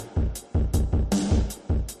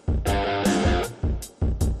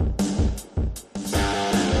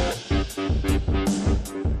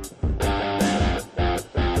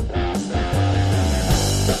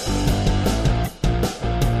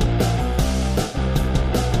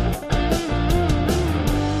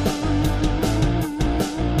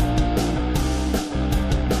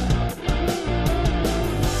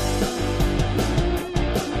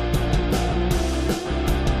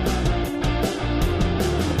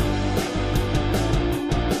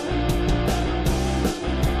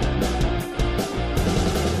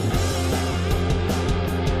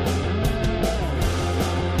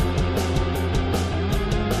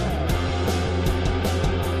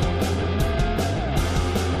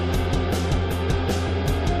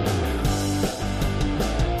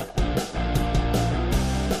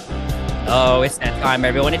Oh, it's that time,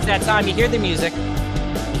 everyone. It's that time. You hear the music,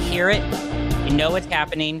 you hear it, you know what's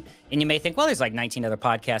happening, and you may think, well, there's like 19 other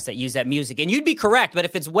podcasts that use that music, and you'd be correct, but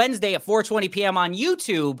if it's Wednesday at 4:20 p.m. on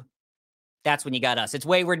YouTube, that's when you got us. It's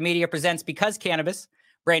Wayward Media presents Because Cannabis.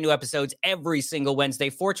 Brand new episodes every single Wednesday,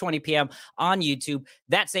 4:20 p.m. on YouTube.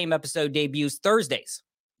 That same episode debuts Thursdays.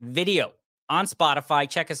 Video on Spotify.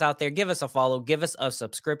 Check us out there. Give us a follow. Give us a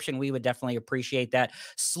subscription. We would definitely appreciate that.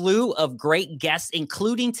 Slew of great guests,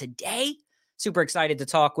 including today. Super excited to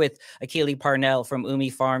talk with Akele Parnell from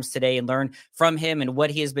Umi Farms today and learn from him and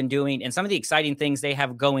what he has been doing and some of the exciting things they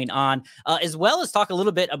have going on, as well as talk a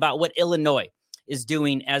little bit about what Illinois is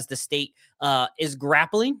doing as the state is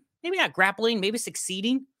grappling, maybe not grappling, maybe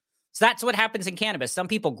succeeding. So that's what happens in cannabis. Some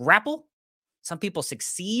people grapple, some people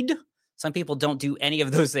succeed, some people don't do any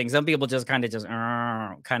of those things. Some people just kind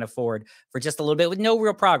of forward for just a little bit with no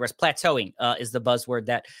real progress. Plateauing is the buzzword.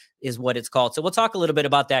 That is what it's called. So we'll talk a little bit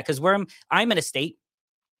about that because I'm in a state.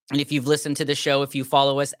 And if you've listened to the show, if you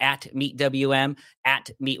follow us at MeetWM,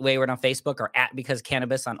 at Meet Wayward on Facebook, or at Because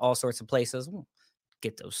Cannabis on all sorts of places,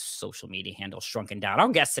 get those social media handles shrunken down. Our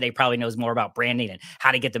guest today probably knows more about branding and how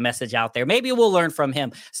to get the message out there. Maybe we'll learn from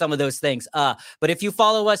him some of those things. But if you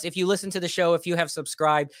follow us, if you listen to the show, if you have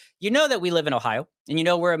subscribed, you know that we live in Ohio and you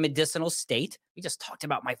know we're a medicinal state. We just talked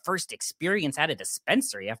about my first experience at a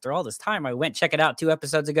dispensary after all this time. I went, check it out 2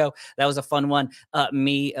 episodes ago. That was a fun one.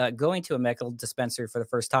 Me going to a medical dispensary for the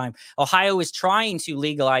first time. Ohio is trying to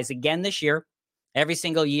legalize again this year. Every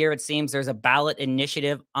single year, it seems there's a ballot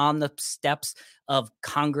initiative on the steps of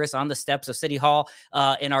Congress, on the steps of City Hall,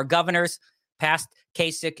 and our governors, past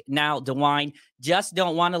Kasich, now DeWine, just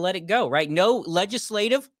don't want to let it go, right? No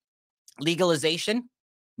legislative legalization,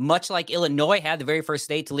 much like Illinois had the very first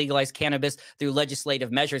state to legalize cannabis through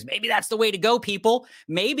legislative measures. Maybe that's the way to go, people.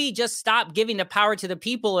 Maybe just stop giving the power to the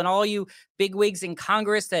people and all you bigwigs in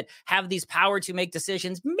Congress that have these power to make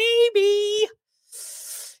decisions. Maybe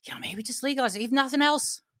just legalize it. If nothing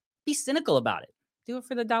else, be cynical about it. Do it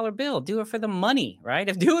for the dollar bill. Do it for the money, right?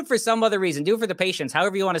 If do it for some other reason, do it for the patients,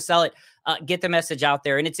 however you want to sell it, get the message out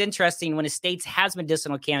there. And it's interesting when a state has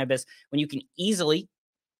medicinal cannabis, when you can easily,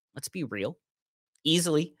 let's be real,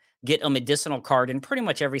 easily get a medicinal card in pretty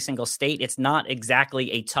much every single state. It's not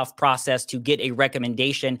exactly a tough process to get a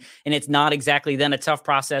recommendation. And it's not exactly then a tough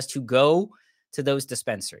process to go to those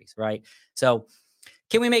dispensaries, right? So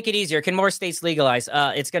can we make it easier? Can more states legalize?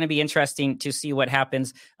 It's going to be interesting to see what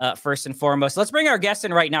happens first and foremost. Let's bring our guest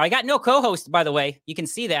in right now. I got no co-host, by the way. You can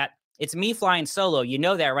see that. It's me flying solo. You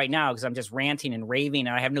know that right now because I'm just ranting and raving,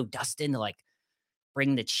 and I have no Dustin to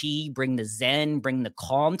bring the chi, bring the zen, bring the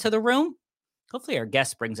calm to the room. Hopefully our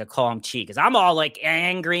guest brings a calm chi because I'm all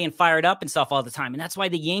angry and fired up and stuff all the time. And that's why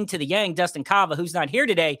the yin to the yang, Dustin Kava, who's not here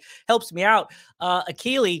today, helps me out.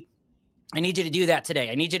 Akele, I need you to do that today.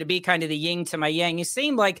 I need you to be kind of the yin to my yang. You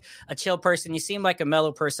seem like a chill person. You seem like a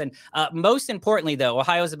mellow person. Most importantly, though,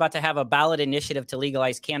 Ohio is about to have a ballot initiative to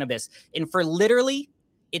legalize cannabis. And for literally,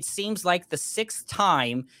 it seems like the 6th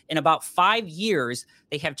time in about 5 years,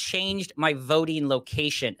 they have changed my voting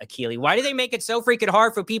location, Akele. Why do they make it so freaking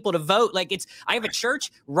hard for people to vote? I have a church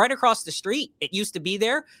right across the street. It used to be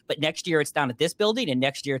there, but next year it's down at this building and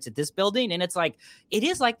next year it's at this building. And it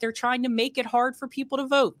is like they're trying to make it hard for people to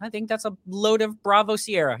vote. I think that's a load of Bravo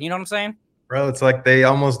Sierra. You know what I'm saying? Bro, it's like they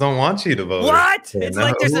almost don't want you to vote. What? It's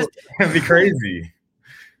like there's this. It'd be crazy.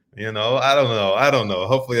 I don't know.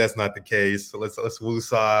 Hopefully that's not the case. So let's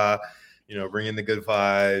woosah, bring in the good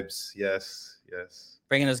vibes. Yes.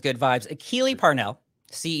 Bringing those good vibes. Akele Parnell,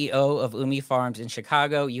 CEO of Umi Farms in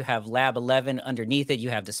Chicago. You have Lab 11 underneath it. You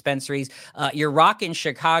have dispensaries. You're rocking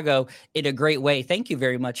Chicago in a great way. Thank you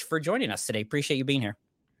very much for joining us today. Appreciate you being here.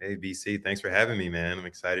 Hey, BC, thanks for having me, man. I'm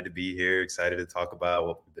excited to be here. Excited to talk about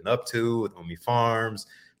what we've been up to with Umi Farms,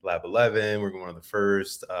 Lab 11. We're one of the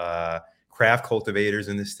first craft cultivators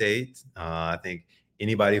in the state. I think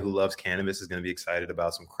anybody who loves cannabis is going to be excited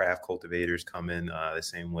about some craft cultivators coming the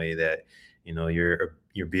same way that,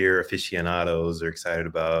 your beer aficionados are excited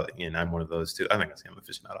about. And I'm one of those too. I think I'm an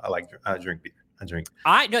aficionado. I drink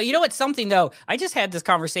beer. You know what's something though? I just had this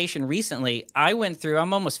conversation recently.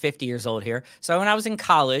 I'm almost 50 years old here. So when I was in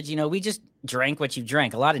college, we just drank what you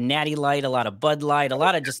drank. A lot of Natty Light, a lot of Bud Light, a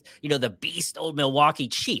lot of just, the Beast Old Milwaukee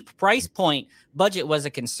cheap. Price point, budget was a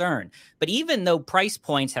concern. But even though price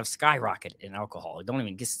points have skyrocketed in alcohol, don't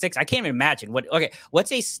even get six. I can't even imagine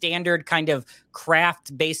what's a standard kind of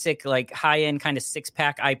craft, basic, high-end kind of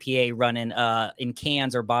 6-pack IPA running in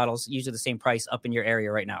cans or bottles, usually the same price up in your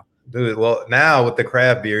area right now? Dude, well, now with the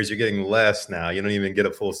craft beers, you're getting less now. You don't even get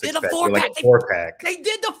a full Did six a pack. four You're like pack. a 4-pack. They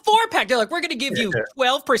did the 4-pack. They're like, we're going to give you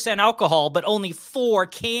 12% alcohol, but only 4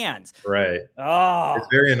 cans. Right. Oh, It's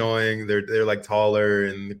very annoying. They're like taller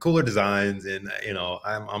and cooler designs, and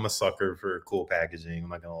I'm a sucker for cool packaging. I'm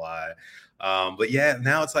not gonna lie. But yeah,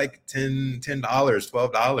 now it's like $10,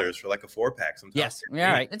 $12 for like a 4-pack. Sometimes. yes. All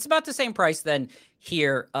right. It's about the same price then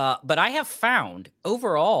here. But I have found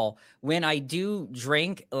overall when I do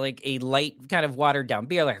drink like a light kind of watered down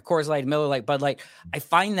beer, like a Coors Light, Miller Lite, Bud Light, I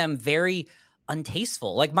find them very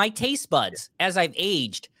untasteful. Like my taste buds, as I've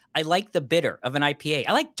aged, I like the bitter of an IPA.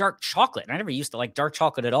 I like dark chocolate. I never used to like dark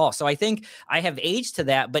chocolate at all. So I think I have aged to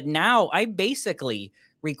that. But now I basically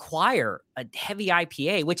require a heavy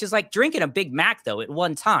IPA, which is like drinking a Big Mac, though, at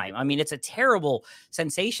one time. I mean, it's a terrible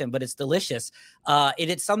sensation, but it's delicious. It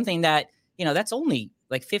is something that, that's only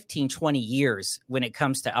like 15, 20 years when it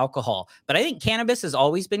comes to alcohol. But I think cannabis has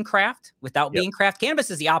always been craft without being craft. Cannabis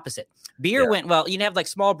is the opposite. Beer went, well, you have like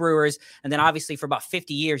small brewers. And then obviously for about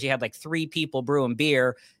 50 years, you had like 3 people brewing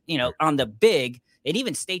beer, on the big, and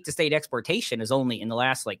even state to state exportation is only in the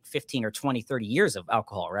last like 15 or 20, 30 years of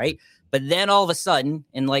alcohol. Right. But then all of a sudden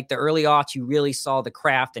in like the early aughts, you really saw the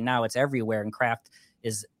craft, and now it's everywhere, and craft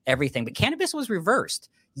is everything. But cannabis was reversed.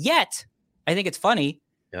 Yet I think it's funny.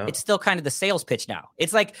 Yeah. It's still kind of the sales pitch now.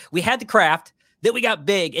 It's like we had the craft, then we got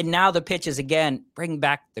big, and now the pitch is again, bring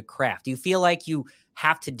back the craft. Do you feel like you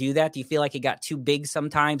have to do that? Do you feel like it got too big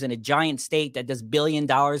sometimes in a giant state that does $1 billion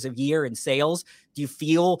a year in sales? Do you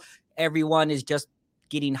feel everyone is just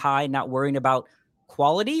getting high, not worrying about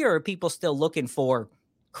quality, or are people still looking for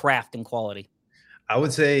craft and quality? I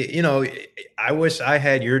would say, I wish I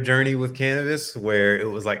had your journey with cannabis where it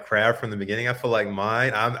was like craft from the beginning. I feel like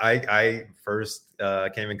mine, I first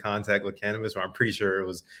came in contact with cannabis where I'm pretty sure it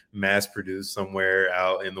was mass produced somewhere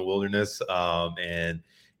out in the wilderness. And,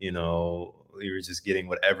 we were just getting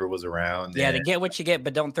whatever was around. Yeah, to get what you get,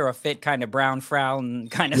 but don't throw a fit kind of brown frown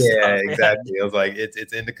kind of stuff. Yeah, exactly. I was like,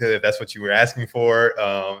 it's indica if that's what you were asking for.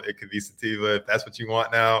 It could be sativa if that's what you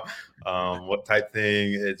want now. What type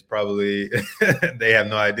thing? It's probably they have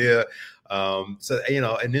no idea. So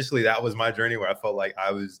initially that was my journey where I felt like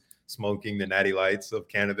I was smoking the natty lights of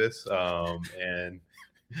cannabis, and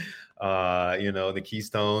the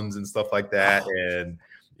Keystones and stuff like that, and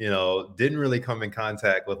didn't really come in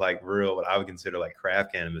contact with like real, what I would consider like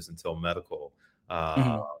craft cannabis until medical.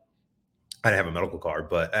 I didn't have a medical card,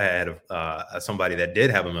 but I had somebody that did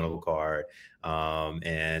have a medical card,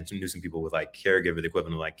 and knew some people with like the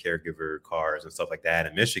equivalent of like caregiver cards and stuff like that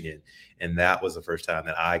in Michigan. And that was the first time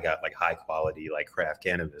that I got like high quality, like craft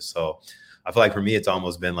cannabis. So I feel like for me, it's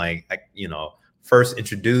almost been like first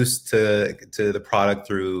introduced to the product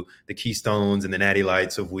through the Keystones and the natty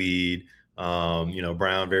lights of weed.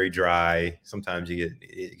 Brown, very dry. Sometimes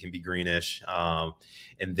it can be greenish.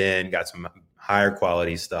 And then got some higher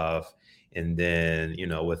quality stuff. And then,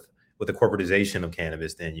 with the corporatization of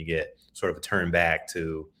cannabis, then you get sort of a turn back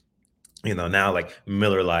to, now like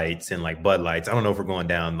Miller Lights and like Bud Lights. I don't know if we're going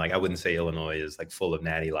down, like, I wouldn't say Illinois is like full of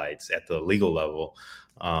natty lights at the legal level.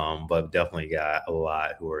 But definitely got a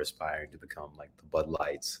lot who are aspiring to become like the Bud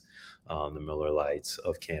Lights, the Miller Lights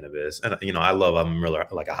of cannabis. And, I love a Miller,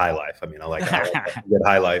 like a High Life. I mean, I like a good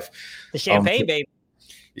High Life. The champagne, baby.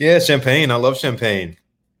 Yeah, champagne. I love champagne.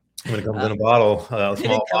 When it comes in a bottle, a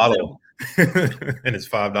small bottle. And it's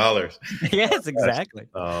 $5. Yes, exactly.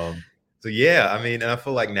 So yeah, I mean, and I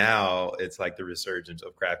feel like now it's like the resurgence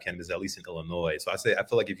of craft cannabis, at least in Illinois. So I feel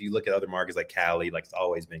like if you look at other markets like Cali, like it's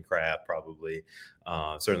always been craft, probably.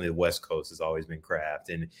 Certainly the West Coast has always been craft,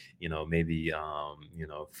 and maybe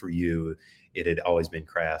for you it had always been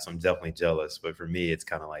craft. So I'm definitely jealous, but for me it's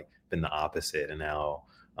kind of like been the opposite, and now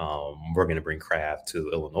we're going to bring craft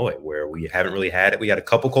to Illinois, where we haven't really had it. We had a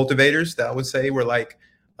couple cultivators that I would say were like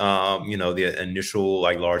the initial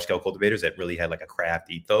like large scale cultivators that really had like a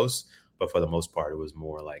craft ethos. But for the most part, it was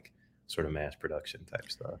more like sort of mass production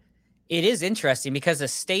type stuff. It is interesting because a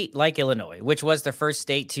state like Illinois, which was the first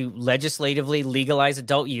state to legislatively legalize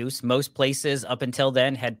adult use, most places up until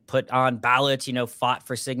then had put on ballots, fought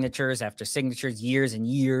for signatures after signatures, years and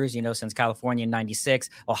years, since California in 96.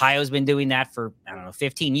 Ohio's been doing that for,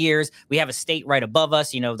 15 years. We have a state right above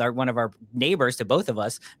us, one of our neighbors to both of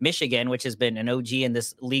us, Michigan, which has been an OG in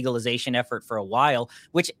this legalization effort for a while,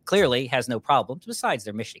 which clearly has no problems besides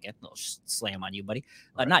they're Michigan. A little slam on you, buddy.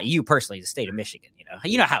 Right. Not you personally, the state of Michigan,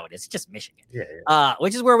 you know how it is. It's just Michigan, yeah.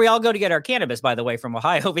 Which is where we all go to get our cannabis, by the way, from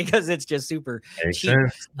Ohio, because it's just super cheap.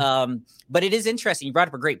 But it is interesting. You brought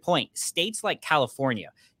up a great point. States like California,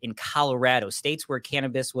 in Colorado, states where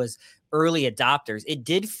cannabis was early adopters, it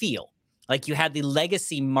did feel Like you had the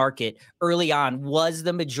legacy market early on was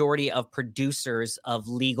the majority of producers of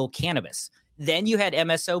legal cannabis. Then you had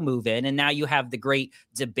MSO move in, and now you have the great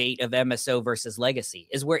debate of MSO versus legacy,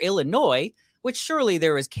 is where Illinois, which surely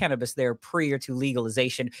there was cannabis there prior to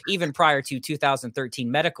legalization, even prior to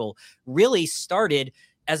 2013 medical, really started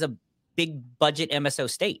as a big budget MSO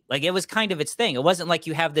state. Like it was kind of its thing. It wasn't like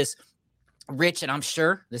you have this rich, and I'm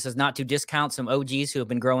sure this is not to discount some OGs who have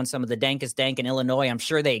been growing some of the dankest dank in Illinois. I'm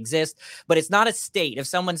sure they exist, but it's not a state. If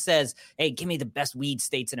someone says, hey, give me the best weed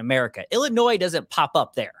states in America, Illinois doesn't pop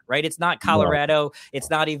up there, right? It's not Colorado. No. It's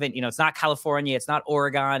not even, it's not California. It's not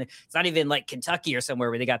Oregon. It's not even like Kentucky or somewhere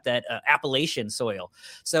where they got that Appalachian soil.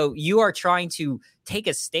 So you are trying to take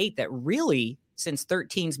a state that really, since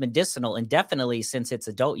 13's medicinal and definitely since its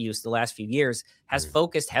adult use the last few years, has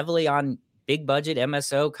focused heavily on big budget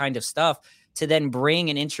MSO kind of stuff, to then bring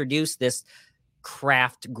and introduce this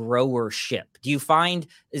craft growership. Do you find,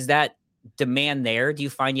 is that demand there? Do you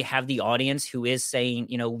find you have the audience who is saying,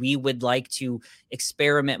 we would like to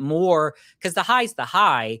experiment more? Because the high's the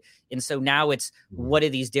high. And so now it's, what are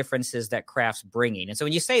these differences that craft's bringing? And so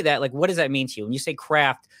when you say that, like, what does that mean to you? When you say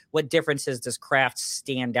craft, what differences does craft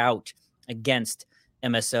stand out against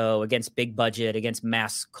MSO, against big budget, against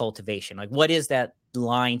mass cultivation? Like, what is that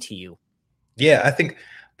line to you? Yeah, I think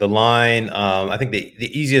the line, I think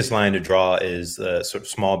the easiest line to draw is sort of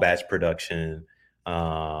small batch production,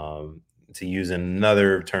 to use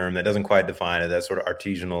another term that doesn't quite define it, that sort of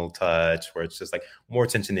artisanal touch where it's just like more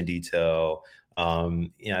attention to detail. I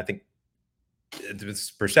think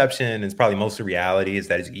it's perception, and it's probably mostly reality, is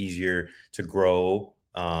that it's easier to grow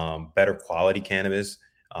better quality cannabis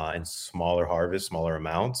in smaller harvests, smaller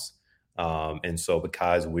amounts. And so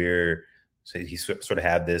because so he sort of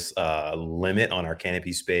had this limit on our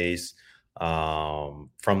canopy space from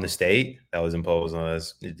the state that was imposed on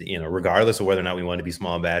us, regardless of whether or not we want to be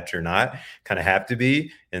small batch or not, kind of have to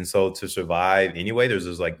be. And so to survive anyway, there's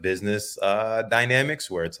those like business dynamics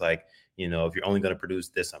where it's like, if you're only going to produce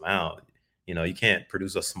this amount, you can't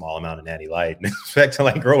produce a small amount of Natty Light and expect to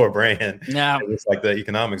like grow a brand. No, it's like the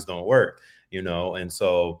economics don't work, And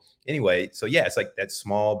so anyway, so yeah, it's like that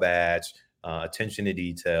small batch, attention to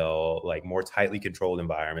detail, like more tightly controlled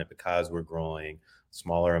environment, because we're growing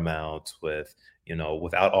smaller amounts with,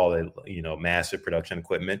 without all the, massive production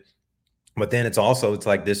equipment. But then it's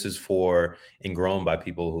like, this is for and grown by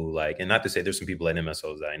people who like, and not to say there's some people at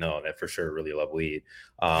MSOs that I know that for sure really love weed.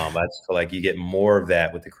 I just feel like you get more of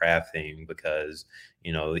that with the craft thing because,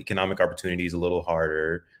 the economic opportunity is a little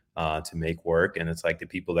harder to make work. And it's like the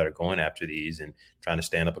people that are going after these and trying to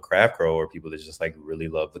stand up a craft grower, people that just like really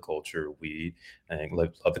love the culture of weed and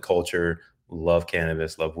love the culture, love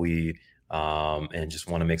cannabis, love weed, and just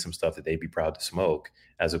want to make some stuff that they'd be proud to smoke,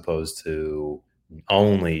 as opposed to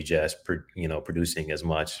only just, producing as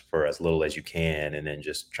much for as little as you can, and then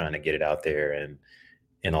just trying to get it out there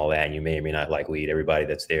and all that. And you may or may not like weed. Everybody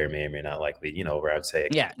that's there may or may not like weed, where I'd say,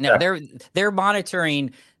 yeah, no, they're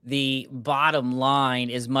monitoring the bottom line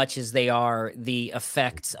as much as they are the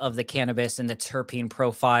effects of the cannabis and the terpene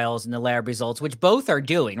profiles and the lab results, which both are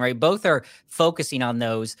doing, right? Both are focusing on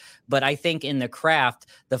those. But I think in the craft,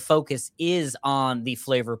 the focus is on the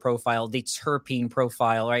flavor profile, the terpene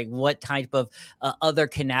profile, right? What type of other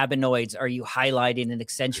cannabinoids are you highlighting and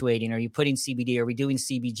accentuating? Are you putting CBD? Are we doing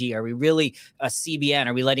CBG? Are we really CBN?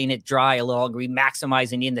 Are we letting it dry a little? Are we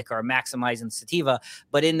maximizing indica or maximizing sativa?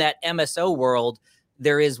 But in that MSO world,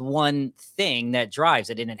 there is one thing that drives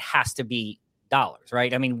it, and it has to be dollars,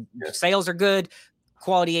 right? I mean, sales are good,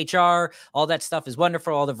 quality HR, all that stuff is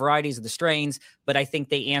wonderful, all the varieties of the strains, but I think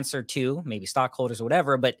they answer to maybe stockholders or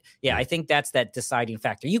whatever. But yeah, I think that's that deciding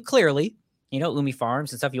factor. You clearly, Umi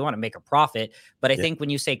Farms and stuff, you want to make a profit, but I think when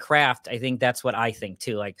you say craft, I think that's what I think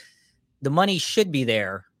too. Like the money should be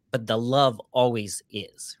there, but the love always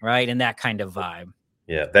is, right? And that kind of vibe.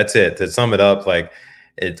 Yeah, that's it. To sum it up, like,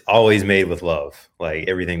 it's always made with love. Like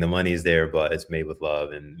everything, the money is there, but it's made with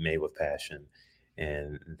love and made with passion.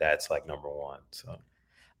 And that's like number one. So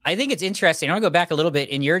I think it's interesting. I want to go back a little bit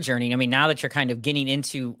in your journey. I mean, now that you're kind of getting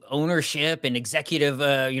into ownership and executive,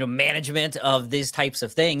 management of these types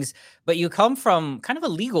of things, but you come from kind of a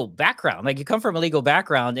legal background. Like you come from a legal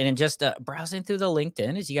background, and in just browsing through the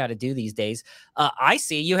LinkedIn, as you got to do these days, I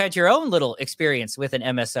see you had your own little experience with an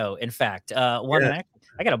MSO. In fact,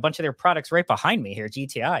 I got a bunch of their products right behind me here,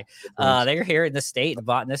 GTI. They're here in the state, the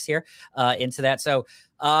botanist here into that. So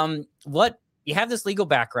you have this legal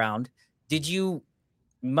background.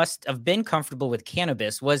 Must have been comfortable with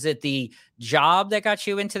cannabis. Was it the job that got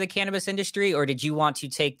you into the cannabis industry, or did you want to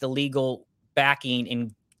take the legal backing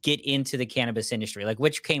and get into the cannabis industry? Like,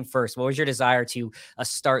 which came first? What was your desire to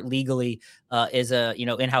start legally as a,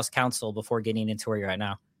 in-house counsel before getting into where you're at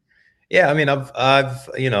now? Yeah, I mean, I've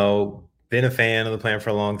been a fan of the plant for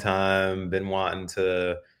a long time. Been wanting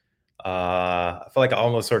to. I feel like I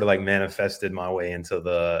almost sort of like manifested my way into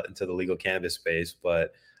the legal cannabis space,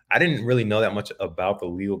 but I didn't really know that much about the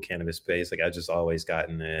legal cannabis space. Like I just always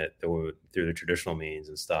gotten it through the traditional means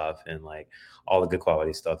and stuff, and like all the good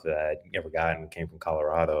quality stuff that I'd ever gotten came from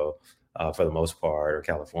Colorado. For the most part, or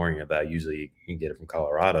California, but I usually can get it from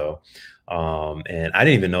Colorado. And I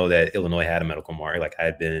didn't even know that Illinois had a medical market. Like I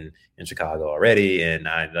had been in Chicago already, and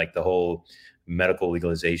I like the whole medical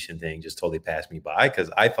legalization thing just totally passed me by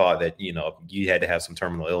because I thought that you had to have some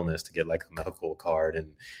terminal illness to get like a medical card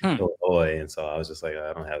in Illinois, and so I was just like,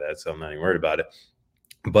 I don't have that, so I'm not even worried about it.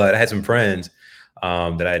 But I had some friends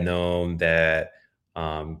that I had known that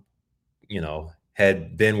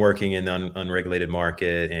had been working in the unregulated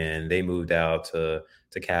market, and they moved out to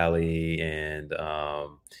Cali, and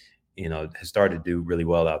has started to do really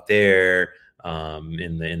well out there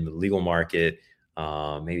in the legal market.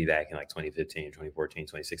 Maybe back in like 2015, 2014,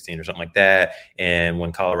 2016 or something like that. And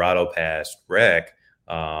when Colorado passed rec,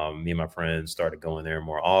 me and my friends started going there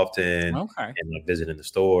more often and like visiting the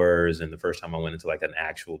stores. And the first time I went into like an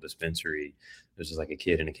actual dispensary, it was just like a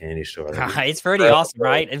kid in a candy store. Like, it's pretty awesome,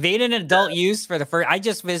 right? And being in adult use for the first, I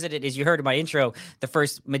just visited, as you heard in my intro, the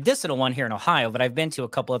first medicinal one here in Ohio, but I've been to a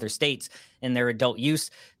couple other states in their adult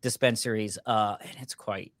use dispensaries. And it's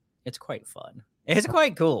quite fun. It's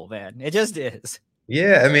quite cool, man. It just is.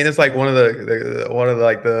 Yeah, I mean, it's like one of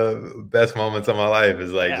the best moments of my life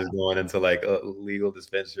is like just going into like a legal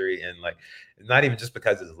dispensary, and like not even just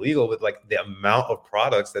because it's legal, but like the amount of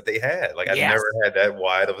products that they had. Like I've never had that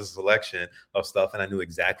wide of a selection of stuff, and I knew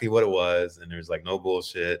exactly what it was, and there's like no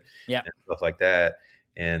bullshit and stuff like that.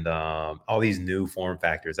 And all these new form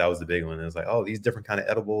factors, that was the big one. It was like, oh, these different kind of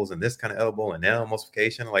edibles and this kind of edible and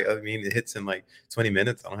nano-emulsification. Like, I mean, it hits in like 20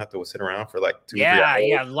 minutes. I don't have to sit around for like 2 or 3 hours.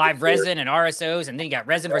 Yeah, live resin and RSOs, and then you got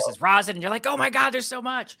resin versus rosin, and you're like, oh my God, there's so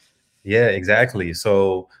much. Yeah, exactly.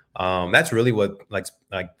 So that's really what like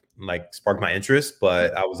sparked my interest.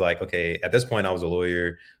 But I was like, okay, at this point, I was a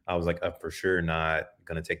lawyer. I was like, I'm for sure not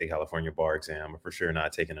going to take the California bar exam. I'm for sure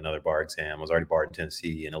not taking another bar exam. I was already barred in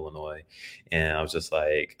Tennessee and Illinois. And I was just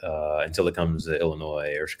like, until it comes to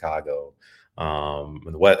Illinois or Chicago,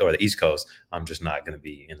 the West or the East Coast, I'm just not going to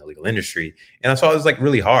be in the legal industry. And so it was like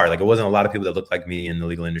really hard. Like it wasn't a lot of people that looked like me in the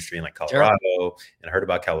legal industry in like Colorado, and I heard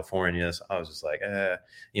about California. So I was just like,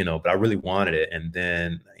 but I really wanted it. And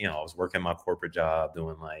then, I was working my corporate job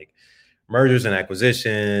doing like mergers and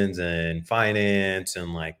acquisitions and finance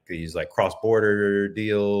and like these like cross-border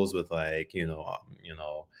deals with like,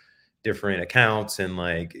 different accounts and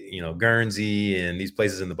like, Guernsey and these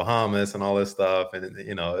places in the Bahamas and all this stuff. And,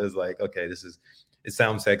 it was like, okay, it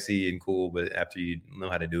sounds sexy and cool, but after you know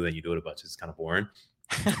how to do it and you do it a bunch, it's kind of boring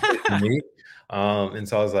for me. And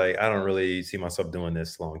so I was like, I don't really see myself doing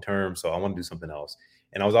this long-term. So I want to do something else.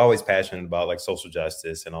 And I was always passionate about like social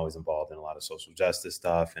justice and always involved in a lot of social justice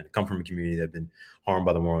stuff, and come from a community that had been harmed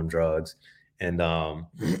by the war on drugs. And a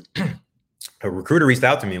recruiter reached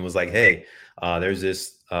out to me and was like, hey, there's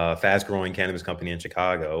this fast growing cannabis company in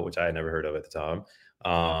Chicago, which I had never heard of at the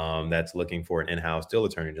time, that's looking for an in-house deal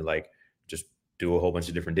attorney to like just do a whole bunch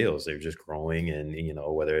of different deals. They're just growing, and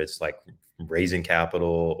whether it's like raising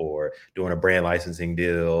capital or doing a brand licensing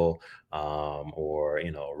deal, or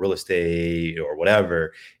real estate or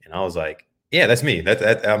whatever. And I was like, yeah, that's me. I'm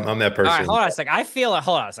that person. All right, hold on a second.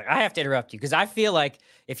 I have to interrupt you because I feel like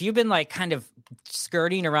if you've been like kind of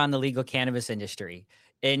skirting around the legal cannabis industry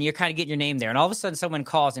and you're kind of getting your name there, and all of a sudden someone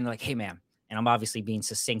calls and they're like, hey, man, and I'm obviously being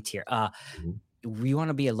succinct here. We want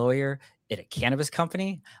to be a lawyer at a cannabis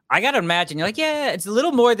company. I got to imagine you're like, yeah, it's a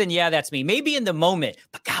little more than, yeah, that's me. Maybe in the moment,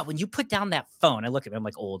 but God, when you put down that phone, I look at me, I'm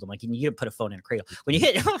like old. I'm like, you need to put a phone in a cradle. When you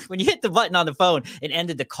hit the button on the phone, it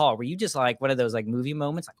ended the call. Were you just like one of those like movie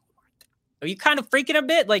moments? Like, are you kind of freaking a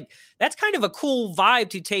bit? Like that's kind of a cool vibe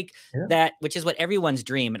to take that, which is what everyone's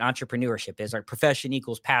dream in entrepreneurship is, like profession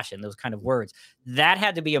equals passion, those kind of words. That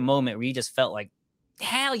had to be a moment where you just felt like,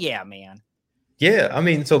 hell yeah, man. Yeah, I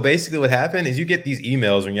mean, so basically what happened is you get these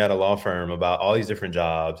emails when you're at a law firm about all these different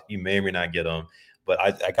jobs. You may or may not get them, but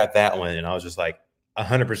I got that one, and I was just like,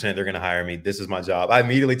 100% they're going to hire me. This is my job. I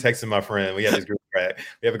immediately texted my friend. We have this group chat.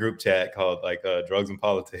 We have a group chat called like Drugs and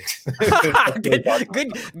Politics.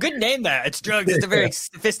 good name that. It's drugs. It's a very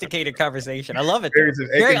sophisticated conversation. I love it.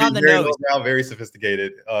 Very on the nose. Now very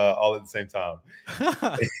sophisticated all at the same time.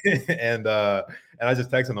 And I just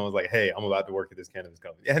texted him. I was like, hey, I'm about to work at this cannabis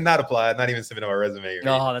company. I had not applied, not even submitted my resume.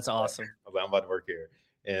 Oh, that's awesome. I was like, I'm about to work here.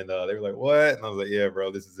 And they were like, what? And I was like, yeah,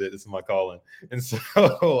 bro, this is it. This is my calling. And so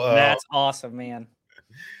That's awesome, man.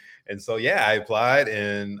 and so, yeah, I applied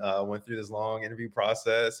and went through this long interview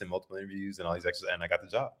process and multiple interviews and all these extras, and I got the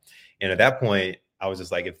job. And at that point, I was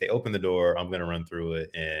just like, if they open the door, I'm going to run through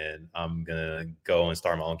it and I'm going to go and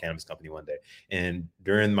start my own cannabis company one day. And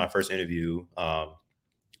during my first interview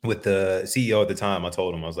with the CEO at the time, I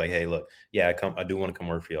told him, I was like, hey, look, yeah, I do want to come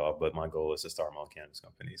work for y'all, but my goal is to start my own cannabis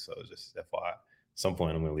company. So just FYI, at some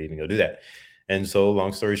point I'm going to leave and go do that. And so,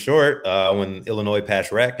 long story short, when Illinois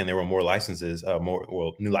passed rec and there were more licenses,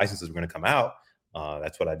 new licenses were going to come out,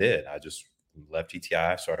 that's what I did. I just left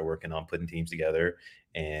GTI, started working on putting teams together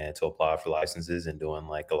and to apply for licenses and doing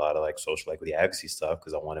like a lot of like social equity advocacy stuff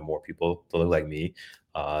because I wanted more people to look like me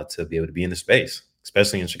to be able to be in the space,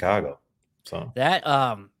 especially in Chicago. So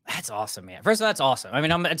that's awesome, man. First of all, that's awesome. I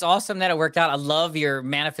mean, it's awesome that it worked out. I love your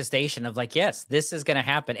manifestation of like, yes, this is going to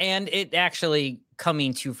happen, and it actually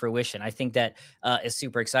coming to fruition. I think that is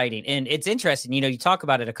super exciting, and it's interesting. You talk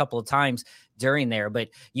about it a couple of times during there, but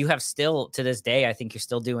you have still to this day, I think you're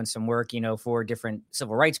still doing some work, for different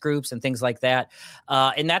civil rights groups and things like that.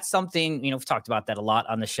 And that's something, we've talked about that a lot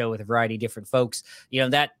on the show with a variety of different folks.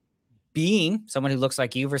 That being someone who looks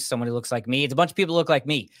like you versus someone who looks like me. It's a bunch of people who look like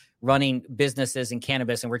me running businesses in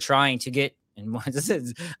cannabis, and we're trying to get, and this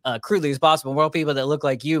is crudely as possible, more people that look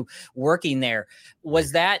like you working there.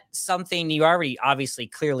 Was that something you already obviously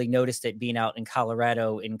clearly noticed it being out in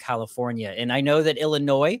Colorado, in California? And I know that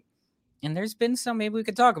Illinois, and there's been some, maybe we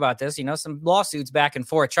could talk about this, some lawsuits back and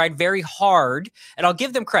forth, tried very hard, and I'll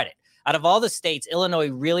give them credit. Out of all the states, Illinois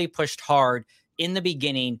really pushed hard in the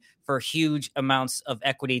beginning for huge amounts of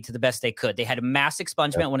equity to the best they could. They had a mass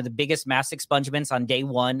expungement, one of the biggest mass expungements on day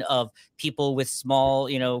one of people with small,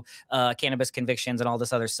 cannabis convictions and all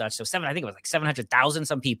this other such. So I think it was like 700,000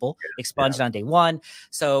 some people expunged on day one.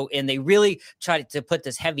 So, and they really tried to put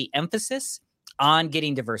this heavy emphasis on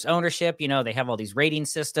getting diverse ownership. They have all these rating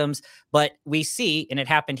systems, but we see, and it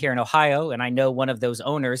happened here in Ohio, and I know one of those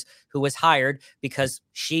owners who was hired because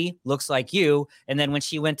she looks like you. And then when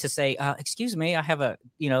she went to say, excuse me, I have a,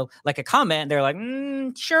 like a comment, they're like,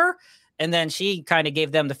 sure. And then she kind of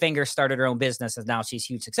gave them the finger, started her own business, and now she's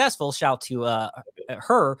huge successful. Shout to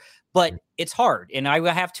her. But it's hard. And I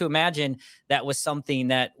have to imagine that was something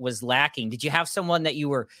that was lacking. Did you have someone that you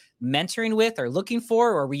were mentoring with or looking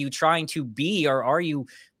for, or were you trying to be, or are you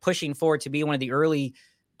pushing forward to be one of the early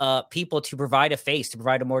people to provide a face, to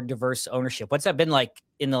provide a more diverse ownership? What's that been like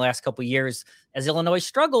in the last couple of years as Illinois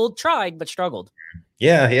tried, but struggled?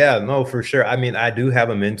 Yeah, no, for sure. I mean, I do have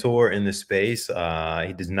a mentor in the space.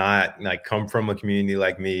 He does not come from a community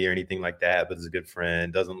like me or anything like that, but is a good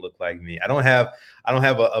friend. Doesn't look like me. I don't have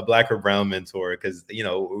a black or brown mentor because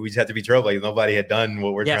we just have to be trailblazers. Nobody had done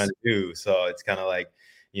what we're trying to do, so it's kind of like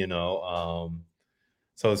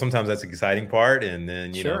so sometimes that's the exciting part. And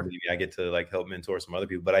then, maybe I get to help mentor some other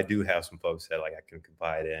people, but I do have some folks that I can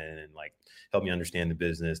confide in and help me understand the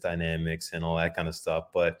business dynamics and all that kind of stuff.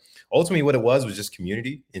 But ultimately what it was just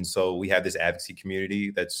community. And so we have this advocacy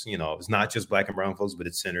community that's, it's not just black and brown folks, but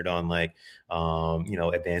it's centered on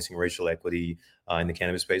advancing racial equity in the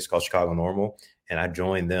cannabis space, called Chicago Normal. And I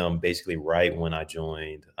joined them basically right when I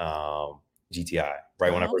joined GTI,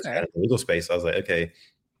 right when I first got into the legal space. I was like, okay,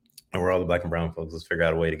 and we're all the black and brown folks. Let's figure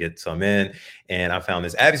out a way to get some in. And I found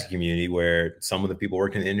this advocacy community where some of the people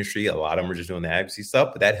working in the industry, a lot of them are just doing the advocacy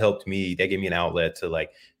stuff. But that helped me. That gave me an outlet to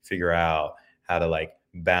figure out how to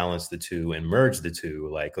balance the two and merge the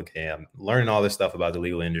two. Okay, I'm learning all this stuff about the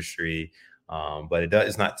legal industry, but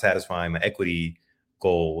it's not satisfying my equity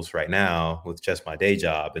goals right now with just my day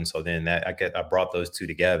job. And so then I brought those two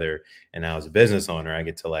together. And now as a business owner, I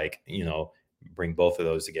get to bring both of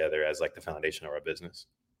those together as the foundation of our business.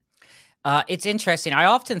 It's interesting. I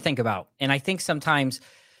often think about, and I think sometimes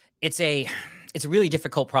it's a really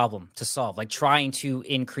difficult problem to solve, trying to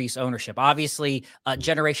increase ownership. Obviously,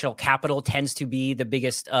 generational capital tends to be the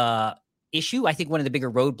biggest issue. I think one of the bigger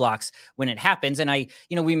roadblocks when it happens, and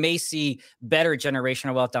we may see better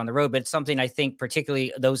generational wealth down the road, but it's something I think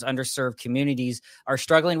particularly those underserved communities are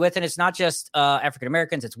struggling with. And it's not just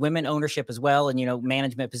African-Americans, it's women ownership as well. And,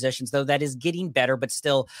 management positions, though that is getting better, but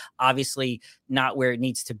still obviously not where it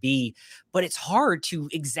needs to be. But it's hard to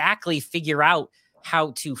exactly figure out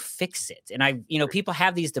how to fix it. And people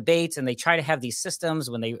have these debates and they try to have these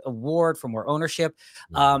systems when they award for more ownership.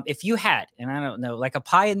 If you had, and I don't know, a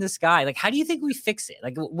pie in the sky, how do you think we fix it?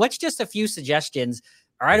 What's just a few suggestions?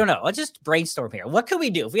 Or I don't know, let's just brainstorm here. What could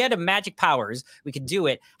we do? If we had a magic powers, we could do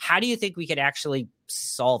it. How do you think we could actually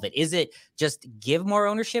solve it? Is it just give more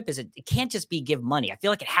ownership? It can't just be give money. I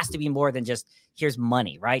feel like it has to be more than just here's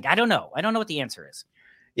money, right? I don't know. I don't know what the answer is.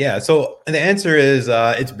 Yeah. So the answer is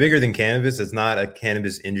it's bigger than cannabis. It's not a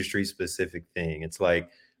cannabis industry specific thing. It's like,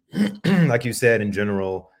 like you said, in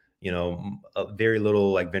general, very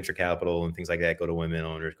little like venture capital and things like that go to women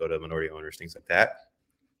owners, go to minority owners, things like that.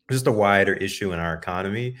 Just a wider issue in our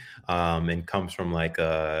economy, and comes from like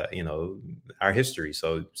our history.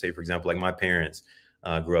 So say, for example, like my parents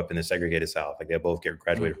grew up in the segregated South. Like they both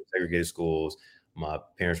graduated from segregated schools. My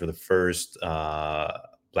parents were the first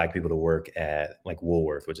Black people to work at like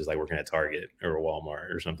Woolworth, which is like working at Target or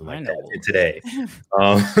Walmart or something like that today.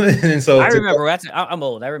 And so I remember I'm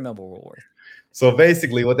old. I remember Woolworth. So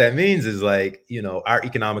basically what that means is like, our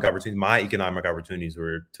economic opportunities, my economic opportunities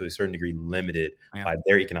were to a certain degree limited by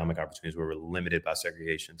their economic opportunities were limited by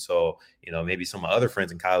segregation. So, maybe some of my other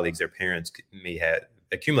friends and colleagues, their parents may have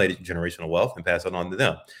accumulated generational wealth and passed it on to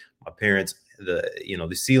them. My parents, the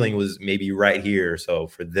ceiling was maybe right here. So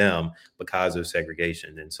for them, because of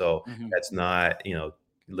segregation. And so that's not,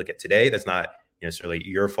 look at today, that's not necessarily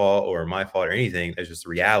your fault or my fault or anything. That's just the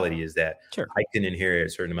reality is that I can inherit a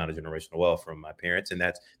certain amount of generational wealth from my parents. And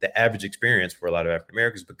that's the average experience for a lot of African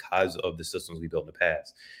Americans because of the systems we built in the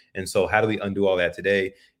past. And so how do we undo all that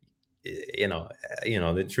today?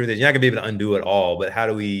 The truth is you're not gonna be able to undo it all, but how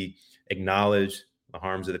do we acknowledge the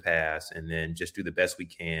harms of the past and then just do the best we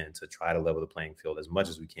can to try to level the playing field as much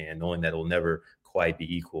as we can, knowing that it'll never quite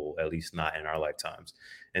be equal, at least not in our lifetimes.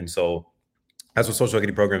 And so that's what social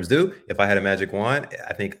equity programs do. If I had a magic wand,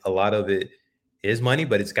 I think a lot of it is money,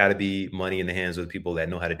 but it's got to be money in the hands of the people that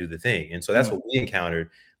know how to do the thing. And so that's what we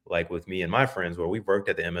encountered, like with me and my friends, where we've worked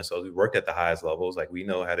at the MSOs, we worked at the highest levels. Like we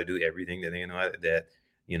know how to do everything that they know that,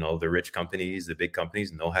 the rich companies, the big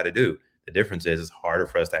companies know how to do. The difference is it's harder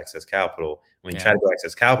for us to access capital. When you try to go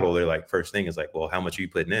access capital, they're like, first thing is like, well, how much are you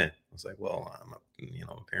putting in? It's like, well, my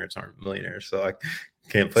parents aren't millionaires, so I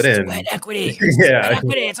can't put in sweat equity. Yeah, sweat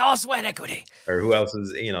equity. It's all sweat equity. Or who else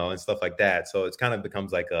is, and stuff like that. So it's kind of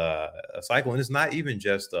becomes like a cycle, and it's not even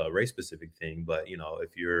just a race specific thing. But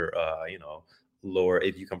if you're, lower,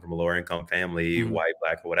 if you come from a lower income family, white,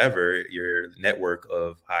 Black, or whatever, your network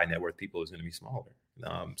of high net worth people is going to be smaller.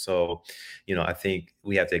 So, I think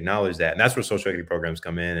we have to acknowledge that. And that's where social equity programs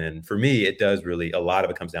come in. And for me, it does really, a lot of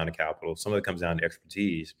it comes down to capital. Some of it comes down to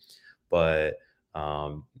expertise, but,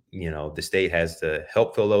 the state has to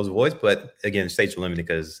help fill those voids. But again, states are limited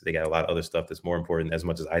because they got a lot of other stuff that's more important. As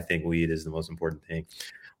much as I think weed is the most important thing,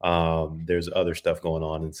 there's other stuff going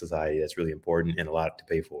on in society that's really important and a lot to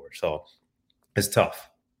pay for. So it's tough.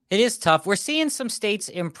 It is tough. We're seeing some states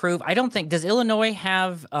improve. I don't think, does Illinois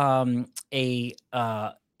have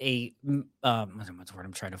what's the word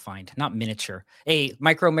I'm trying to find? Not miniature, a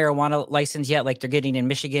micro marijuana license yet, like they're getting in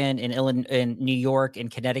Michigan, in New York, and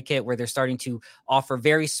Connecticut, where they're starting to offer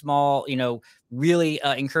very small, really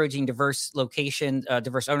encouraging diverse location,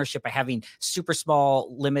 diverse ownership by having super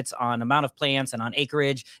small limits on amount of plants and on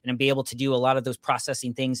acreage, and be able to do a lot of those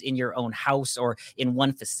processing things in your own house or in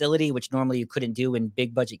one facility, which normally you couldn't do in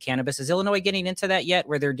big budget cannabis. Is Illinois getting into that yet,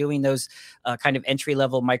 where they're doing those kind of entry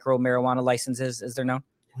level micro marijuana licenses, as they're known?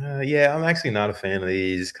 Yeah, I'm actually not a fan of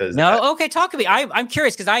these because okay, talk to me. I'm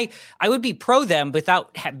curious because I would be pro them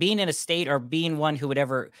without being in a state or being one who would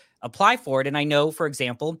ever apply for it. And I know, for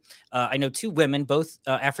example, I know two women, both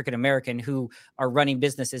African American, who are running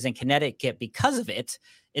businesses in Connecticut because of it.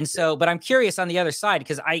 And so, but I'm curious on the other side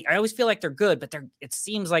because I always feel like they're good, but it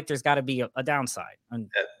seems like there's got to be a downside,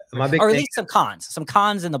 or at least some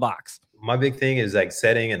cons in the box. My big thing is like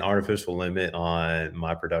setting an artificial limit on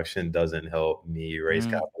my production doesn't help me raise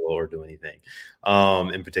capital or do anything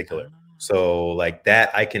in particular. So like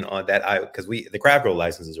that because the craft grow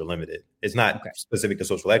licenses are limited. It's not specific to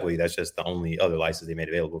social equity. That's just the only other license they made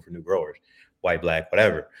available for new growers, white, Black,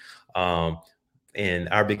 whatever. And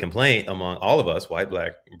our big complaint among all of us, white,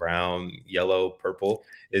 Black, brown, yellow, purple,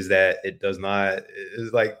 is that it doesn't help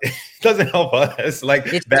us. Like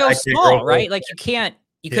it's so small, right? Like you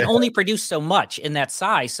can only produce so much in that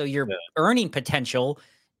size. So your earning potential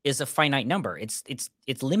is a finite number. It's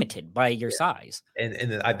limited by your size.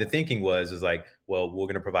 And the thinking was like, well, we're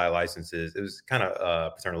going to provide licenses. It was kind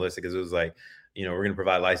of paternalistic because it was like, we're going to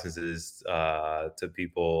provide licenses to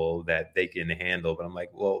people that they can handle. But I'm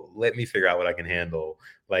like, well, let me figure out what I can handle.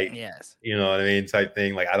 Like, yes, you know what I mean? Type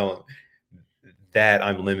thing. Like, that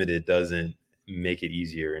I'm limited doesn't make it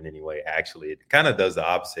easier in any way. Actually, it kind of does the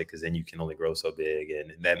opposite because then you can only grow so big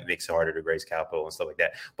and that makes it harder to raise capital and stuff like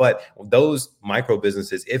that. But those micro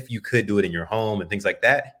businesses, if you could do it in your home and things like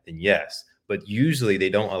that, then yes. but usually they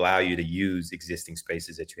don't allow you to use existing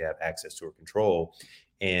spaces that you have access to or control.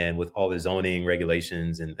 And with all the zoning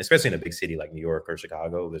regulations, and especially in a big city like New York or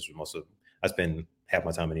Chicago, this was most of I spend half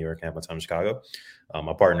my time in New York, half my time in Chicago.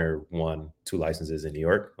 My partner won 2 licenses in New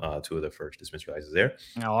York, 2 of the first dispensary licenses there.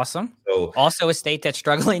 Awesome. So also a state that's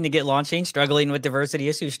struggling to get launching, struggling with diversity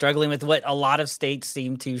issues, struggling with what a lot of states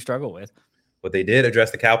seem to struggle with. But they did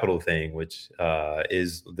address the capital thing, which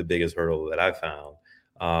is the biggest hurdle that I found.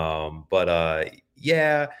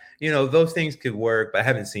 Yeah, those things could work, but I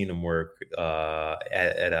haven't seen them work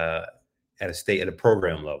at a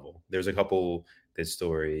program level. There's a couple good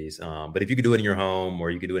stories, but if you could do it in your home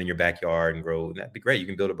or you could do it in your backyard and grow, that'd be great. You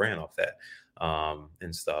can build a brand off that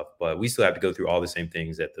and stuff. But we still have to go through all the same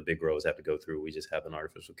things that the big growers have to go through. We just have an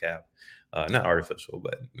artificial cap, not artificial,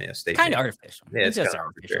 but state kind of artificial. Yeah, it's just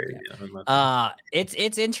artificial.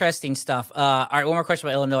 It's interesting stuff. All right, one more question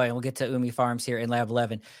about Illinois, and we'll get to Umi Farms here in Lab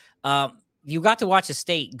 11. You got to watch a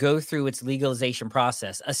state go through its legalization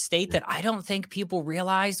process, a state that I don't think people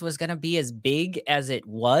realized was going to be as big as it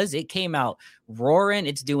was. It came out roaring.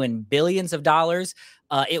 It's doing billions of dollars.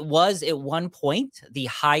 It was at one point the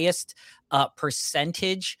highest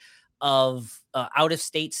percentage of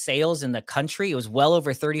out-of-state sales in the country. It was well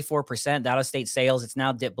over 34% out-of-state sales. It's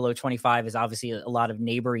now dipped below 25 as obviously a lot of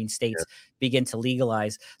neighboring states begin to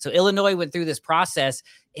legalize. So Illinois went through this process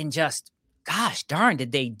and just, gosh darn,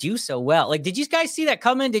 did they do so well? Like, did you guys see that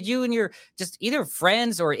coming? Did you and your just either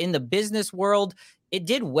friends or in the business world? It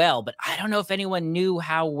did well, but I don't know if anyone knew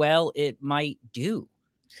how well it might do.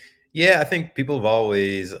 Yeah, I think people have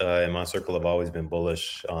always, in my circle, have always been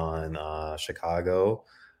bullish on Chicago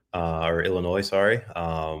or Illinois, sorry.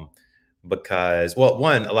 Because, well,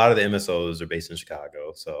 one, a lot of the MSOs are based in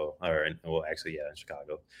Chicago. So, in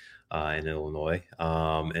Chicago and Illinois.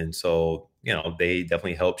 And so, they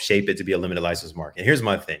definitely help shape it to be a limited license market. And here's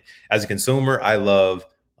my thing. As a consumer, I love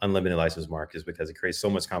unlimited license markets because it creates so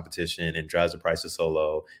much competition and drives the prices so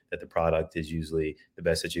low that the product is usually the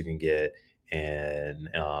best that you can get. And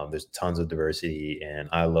there's tons of diversity, and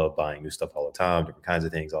I love buying new stuff all the time, different kinds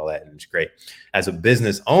of things, all that, and it's great. As a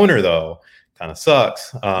business owner, though, kind of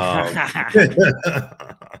sucks,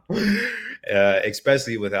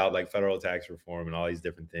 especially without like federal tax reform and all these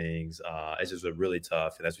different things. It's just really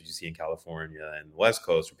tough, and that's what you see in California and the West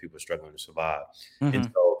Coast, where people are struggling to survive. Mm-hmm.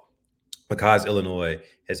 And so, because Illinois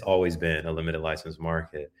has always been a limited license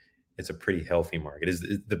market, it's a pretty healthy market. Is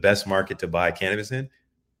the best market to buy cannabis in?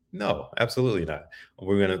 No, absolutely not.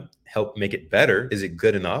 We're going to help make it better. Is it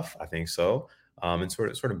good enough? I think so. And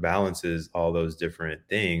sort of balances all those different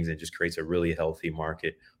things and just creates a really healthy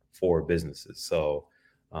market for businesses. So,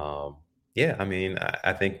 I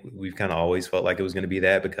think we've kind of always felt like it was going to be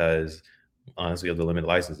that because honestly of the limited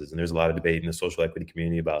licenses. And there's a lot of debate in the social equity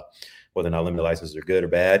community about whether or not limited licenses are good or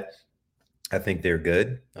bad. I think they're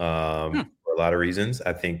good for a lot of reasons.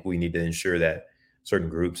 I think we need to ensure that certain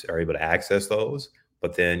groups are able to access those.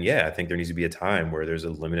 But then, I think there needs to be a time where there's a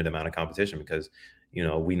limited amount of competition because,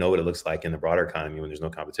 we know what it looks like in the broader economy when there's no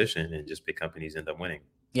competition and just big companies end up winning.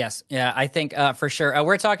 Yes. Yeah, I think for sure.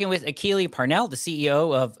 We're talking with Akele Parnell, the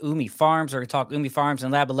CEO of Umi Farms. We're going to talk Umi Farms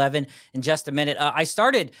and Lab 11 in just a minute. I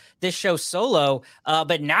started this show solo,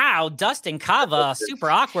 but now Dustin Kava, super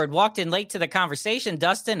awkward, walked in late to the conversation.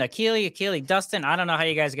 Dustin, Akele, Dustin. I don't know how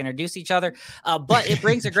you guys are going to introduce each other, but it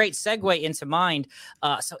brings a great segue into mind.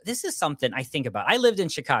 So this is something I think about. I lived in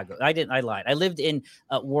Chicago. I lied. I lived in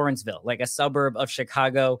Warrensville, like a suburb of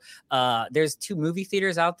Chicago. There's 2 movie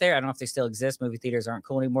theaters out there. I don't know if they still exist. Movie theaters aren't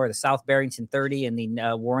cool anymore. The South Barrington 30 and the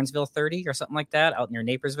Warrensville 30 or something like that out near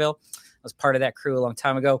Napersville. I was part of that crew a long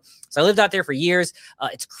time ago. So I lived out there for years.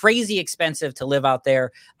 It's crazy expensive to live out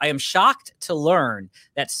there. I am shocked to learn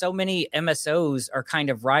that so many MSOs are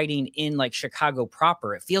kind of riding in like Chicago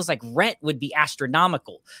proper. It feels like rent would be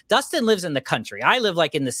astronomical. Dustin lives in the country. I live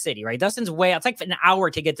like in the city, right? Dustin's way out. It's like an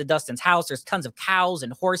hour to get to Dustin's house. There's tons of cows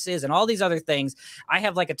and horses and all these other things. I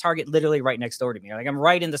have like a Target literally right next door to me. Like I'm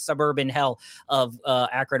right in the suburban hell of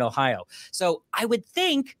Akron, Ohio. So I would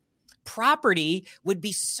think property would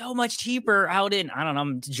be so much cheaper out in, I don't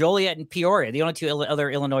know, Joliet and Peoria, the only 2 other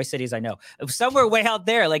Illinois cities I know. Somewhere way out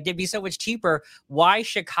there, like they'd be so much cheaper. Why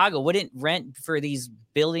Chicago? Wouldn't rent for these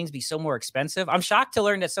buildings be so more expensive? I'm shocked to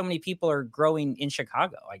learn that so many people are growing in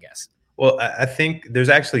Chicago, I guess. Well, I think I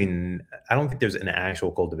don't think there's an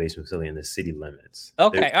actual cultivation facility in the city limits.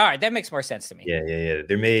 Okay. All right. That makes more sense to me. Yeah.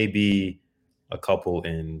 There may be a couple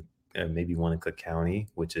in maybe one in Cook County,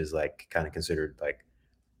 which is like kind of considered like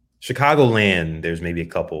Chicagoland. There's maybe a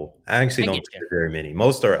couple. I actually don't think there are very many.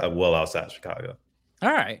 Most are well outside Chicago.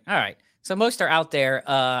 All right. So most are out there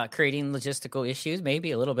creating logistical issues,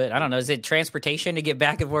 maybe a little bit. I don't know. Is it transportation to get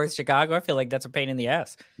back and forth to Chicago? I feel like that's a pain in the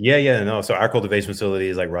ass. Yeah, no. So our cultivation facility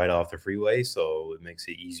is like right off the freeway, so it makes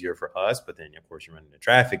it easier for us. But then, of course, you're running into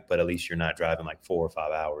traffic. But at least you're not driving like 4 or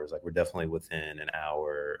 5 hours. Like we're definitely within an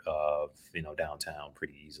hour of downtown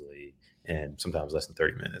pretty easily, and sometimes less than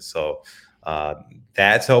 30 minutes. So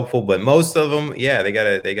that's helpful. But most of them, yeah, they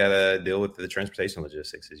gotta deal with the transportation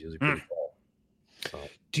logistics. Is usually pretty far. So.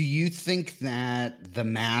 Do you think that the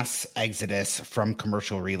mass exodus from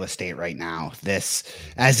commercial real estate right now, this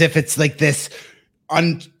as if it's like this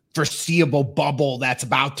unforeseeable bubble that's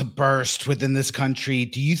about to burst within this country,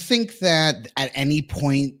 do you think that at any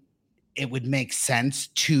point it would make sense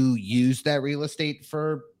to use that real estate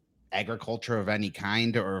for agriculture of any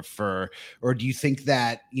kind, or do you think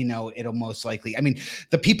that, it'll most likely,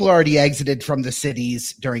 the people already exited from the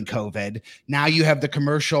cities during COVID. Now you have the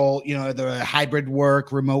commercial, the hybrid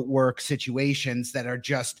work, remote work situations that are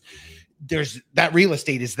just, there's that real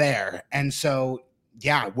estate is there. And so,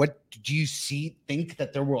 yeah, what do you think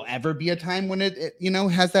that there will ever be a time when it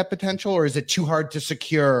has that potential, or is it too hard to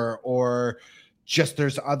secure, or just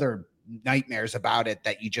there's other nightmares about it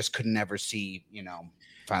that you just could never see,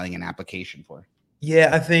 filing an application for?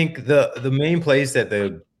 Yeah, I think the main place that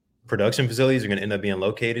the production facilities are going to end up being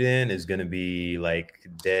located in is going to be like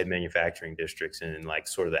dead manufacturing districts and like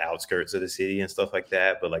sort of the outskirts of the city and stuff like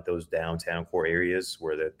that. But like those downtown core areas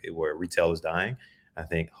where retail is dying, I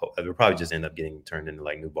think they'll probably just end up getting turned into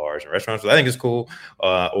like new bars and restaurants, which I think is cool,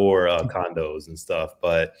 or condos and stuff.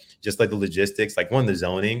 But just like the logistics, like the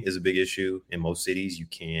zoning is a big issue in most cities. You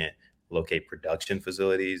can't locate production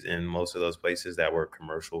facilities in most of those places that were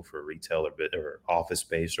commercial for retail or office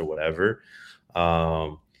space or whatever.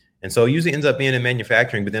 And so it usually ends up being in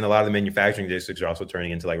manufacturing, but then a lot of the manufacturing districts are also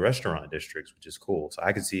turning into like restaurant districts, which is cool. So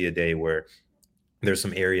I could see a day where there's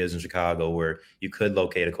some areas in Chicago where you could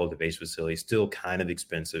locate a cultivation facility, still kind of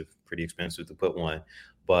expensive, pretty expensive to put one,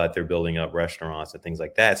 but they're building up restaurants and things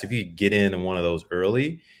like that. So if you get in one of those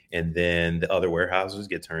early, and then the other warehouses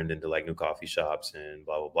get turned into like new coffee shops and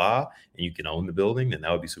blah, blah, blah, and you can own the building, then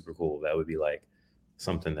that would be super cool. That would be like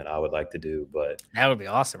something that I would like to do. But that would be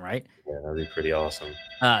awesome, right? Yeah, that'd be pretty awesome.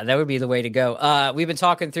 That would be the way to go. We've been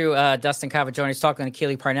talking through Dustin Cavagioni. He's talking to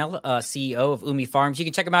Akele Parnell, CEO of Umi Farms. You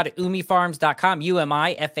can check him out at umifarms.com,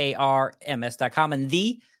 umifarms.com, and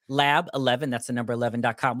the Lab 11, that's the number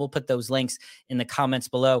 11.com. We'll put those links in the comments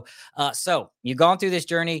below. So you've gone through this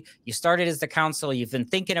journey. You started as the counsel. You've been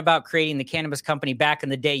thinking about creating the cannabis company back in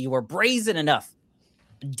the day. You were brazen enough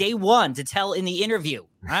day one to tell in the interview,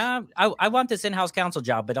 I want this in-house counsel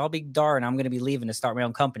job, but I'll be darned, I'm going to be leaving to start my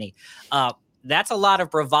own company. That's a lot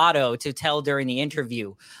of bravado to tell during the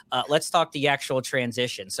interview. Let's talk the actual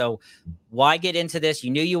transition. So why get into this?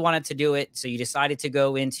 You knew you wanted to do it, so you decided to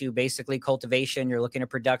go into basically cultivation. You're looking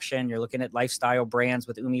at production. You're looking at lifestyle brands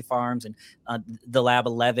with Umi Farms and the Lab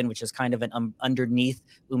 11, which is kind of an underneath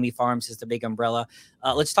Umi Farms is the big umbrella.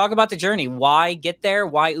 Let's talk about the journey. Why get there?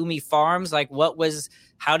 Why Umi Farms? Like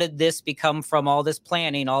how did this become from all this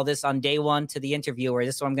planning, all this on day one to the interview, or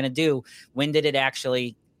this is what I'm going to do? When did it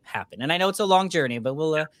actually happen? And I know it's a long journey, but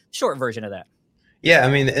we'll short version of that. Yeah,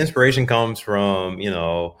 the inspiration comes from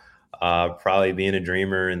probably being a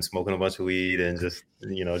dreamer and smoking a bunch of weed and just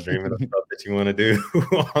dreaming of stuff that you want to do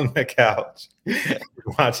on the couch,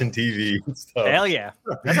 watching TV and stuff. Hell yeah,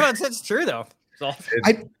 that's true though. So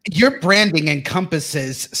your branding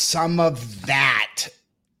encompasses some of that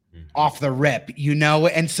off the rip,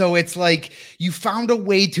 and so it's like you found a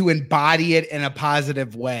way to embody it in a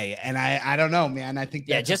positive way. And I don't know, man. I think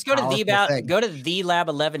just go to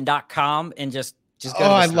thelab11.com and just go.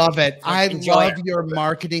 Oh, I love it. I love your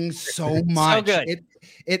marketing so much. So good.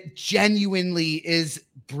 It genuinely is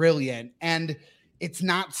brilliant, and it's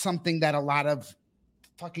not something that a lot of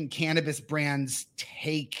fucking cannabis brands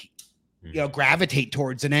gravitate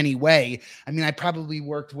towards in any way. I probably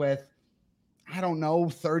worked with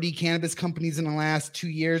 30 cannabis companies in the last 2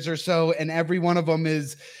 years or so. And every one of them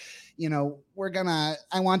is, I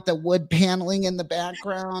want the wood paneling in the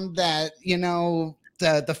background that,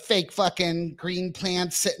 the fake fucking green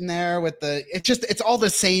plants sitting there with it's all the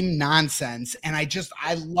same nonsense. And I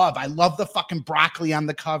love the fucking broccoli on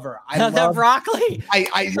the cover. I love the broccoli.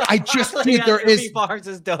 I just think there is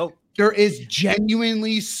dope. There is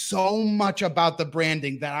genuinely so much about the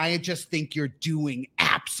branding that I just think you're doing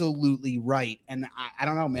absolutely right. And I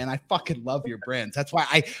don't know, man, I fucking love your brands. That's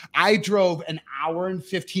why I drove an hour and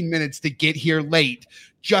 15 minutes to get here late,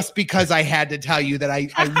 just because I had to tell you that I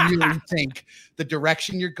really think the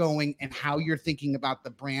direction you're going and how you're thinking about the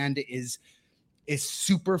brand is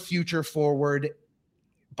super future forward,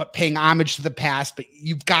 but paying homage to the past. But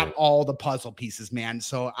you've got all the puzzle pieces, man.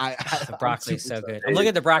 So the broccoli is so good. I'm looking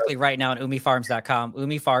at the broccoli right now on umifarms.com.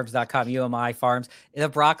 Umifarms.com, UMI Farms. The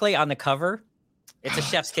broccoli on the cover, it's a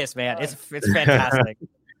chef's kiss, man. It's fantastic.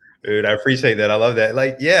 Dude, I appreciate that. I love that.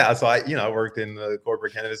 Like, yeah. So I worked in the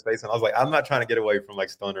corporate cannabis space, and I was like, I'm not trying to get away from like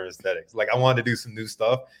stoner aesthetics. Like, I wanted to do some new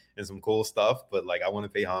stuff and some cool stuff, but like, I want to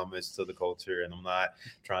pay homage to the culture, and I'm not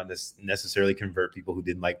trying to necessarily convert people who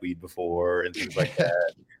didn't like weed before and things like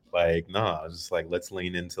that. Like, no, I was just like, let's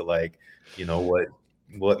lean into like,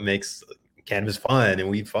 what makes cannabis fun and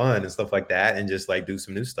weed fun and stuff like that, and just like do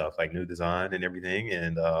some new stuff, like new design and everything,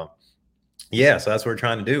 and yeah, so that's what we're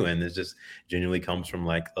trying to do, and it just genuinely comes from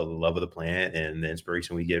like a love of the plant and the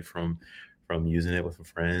inspiration we get from using it with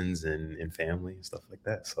friends and family and stuff like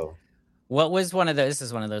that. So, what was one of those? This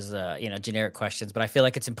is one of those generic questions, but I feel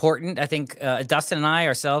like it's important. I think Dustin and I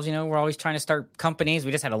ourselves, we're always trying to start companies.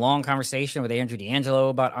 We just had a long conversation with Andrew D'Angelo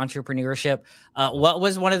about entrepreneurship. What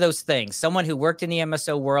was one of those things? Someone who worked in the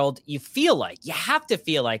MSO world, you have to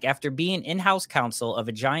feel like after being in-house counsel of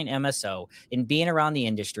a giant MSO and being around the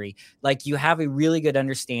industry, like you have a really good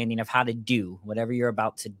understanding of how to do whatever you're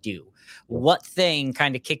about to do. What thing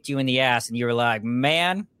kind of kicked you in the ass and you were like,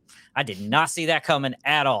 man, I did not see that coming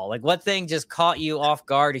at all. Like, what thing just caught you off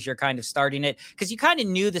guard as you're kind of starting it? Because you kind of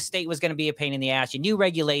knew the state was going to be a pain in the ass. You knew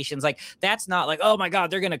regulations. Like, that's not like, oh my God,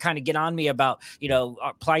 they're going to kind of get on me about,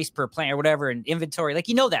 price per plant or whatever and inventory. Like,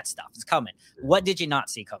 that stuff is coming. What did you not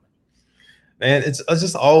see coming? Man, it's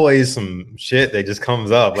just always some shit that just comes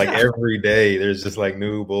up. Like every day there's just like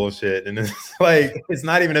new bullshit. And it's like, it's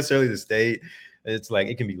not even necessarily the state. It's like,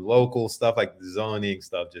 it can be local stuff, like the zoning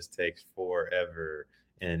stuff just takes forever.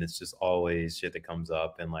 And it's just always shit that comes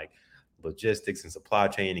up, and like logistics and supply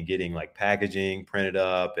chain and getting like packaging printed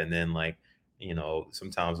up. And then like,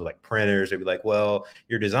 sometimes with like printers, they'd be like, well,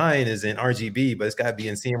 your design is in RGB, but it's got to be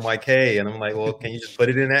in CMYK. And I'm like, well, can you just put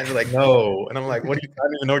it in that? And they're like, no. And I'm like, I don't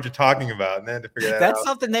even know what you're talking about. And then to figure that out. That's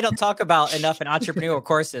something they don't talk about enough in entrepreneurial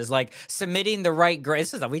courses, like submitting the right grade.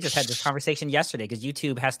 We just had this conversation yesterday because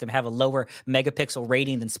YouTube has to have a lower megapixel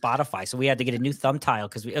rating than Spotify. So we had to get a new thumb tile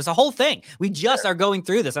because it was a whole thing. We just are going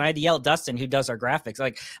through this. And I had to yell at Dustin, who does our graphics,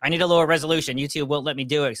 like, I need a lower resolution. YouTube won't let me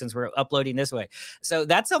do it since we're uploading this way. So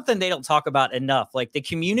that's something they don't talk about enough, like the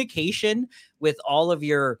communication with all of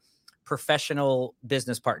your professional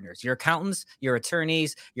business partners, your accountants, your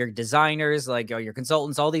attorneys, your designers, like your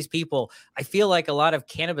consultants, all these people. I feel like a lot of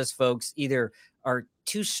cannabis folks either are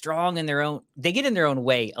too strong in their own, they get in their own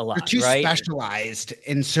way a lot. They're too right? specialized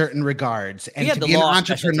in certain regards. And to be an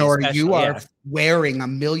entrepreneur, you are wearing a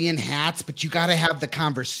million hats, but you got to have the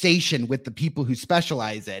conversation with the people who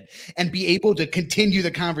specialize it and be able to continue the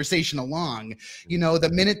conversation along. The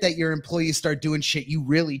minute that your employees start doing shit you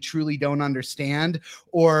really truly don't understand,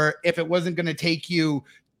 or if it wasn't going to take you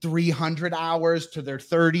 300 hours to their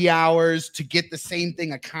 30 hours to get the same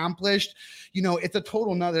thing accomplished, it's a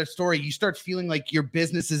total nother story. You start feeling like your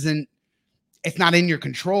business it's not in your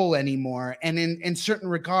control anymore. And in certain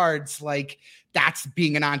regards, like that's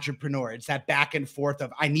being an entrepreneur. It's that back and forth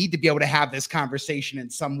of, I need to be able to have this conversation in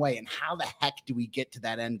some way. And how the heck do we get to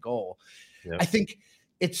that end goal? Yep. I think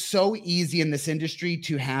it's so easy in this industry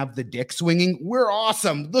to have the dick swinging. We're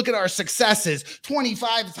awesome. Look at our successes.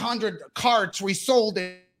 2,500 carts we sold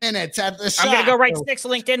in minutes at the shop. I'm going to go write 6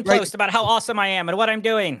 LinkedIn posts about how awesome I am and what I'm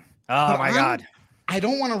doing. Oh my God. I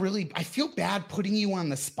don't want to I feel bad putting you on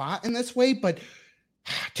the spot in this way, but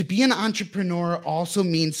to be an entrepreneur also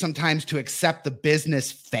means sometimes to accept the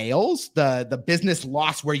business fails, the business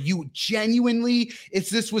loss, where you genuinely,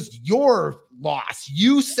 this was your loss.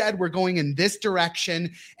 You said we're going in this direction.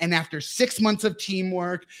 And after 6 months of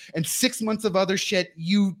teamwork and 6 months of other shit,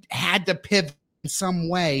 you had to pivot in some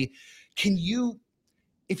way. Can you,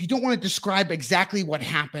 if you don't want to describe exactly what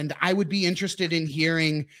happened, I would be interested in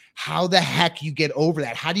hearing how the heck you get over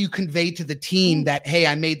that. How do you convey to the team that, hey,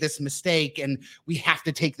 I made this mistake and we have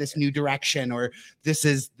to take this new direction, or this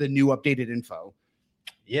is the new updated info?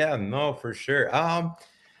 Yeah, no, for sure.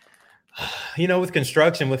 With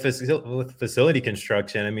construction, with facility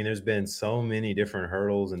construction, I mean, there's been so many different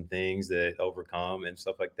hurdles and things that overcome and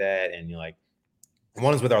stuff like that. And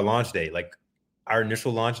one is with our launch date. Like our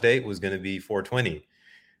initial launch date was going to be 4/20.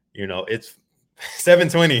 It's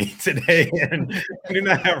 7:20 today, and we do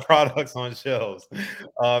not have products on shelves.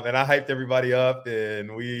 And I hyped everybody up,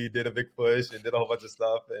 and we did a big push and did a whole bunch of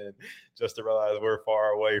stuff, and just to realize we're far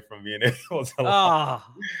away from being able to launch.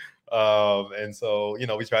 And so,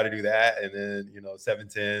 we try to do that. And then,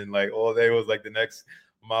 7:10, like all day was like the next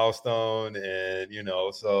milestone, and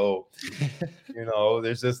so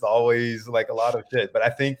there's just always like a lot of shit. But I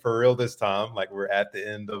think for real this time, like we're at the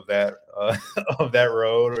end of that of that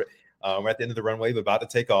road. We're at the end of the runway, we're about to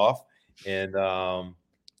take off, and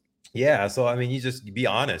yeah. So I mean, you just be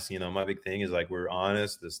honest. My big thing is like we're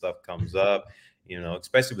honest. This stuff comes up,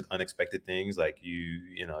 especially with unexpected things. Like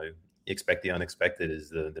expect the unexpected is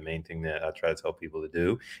the main thing that I try to tell people to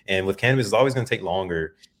do. And with cannabis, it's always going to take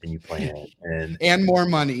longer than you plan, and more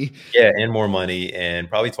money. Yeah, and more money, and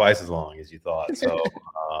probably twice as long as you thought. So,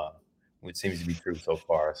 which seems to be true so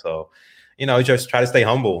far. So, just try to stay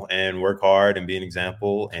humble and work hard and be an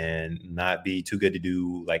example, and not be too good to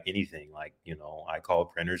do like anything. Like, I call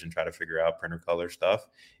printers and try to figure out printer color stuff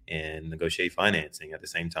and negotiate financing at the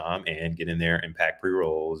same time, and get in there and pack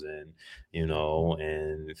pre-rolls and,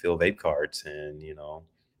 and fill vape carts and,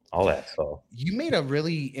 all that. So you made a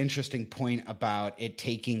really interesting point about it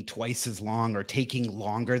taking twice as long or taking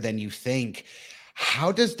longer than you think.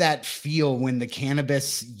 How does that feel when the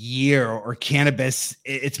cannabis year or cannabis,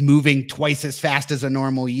 it's moving twice as fast as a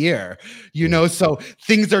normal year, so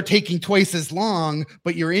things are taking twice as long,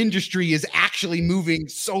 but your industry is actually moving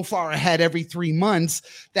so far ahead every 3 months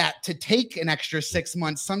that to take an extra 6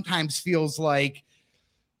 months sometimes feels like,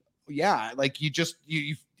 like it just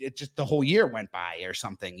the whole year went by or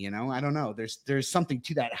something, I don't know. There's something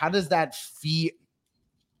to that. How does that feel?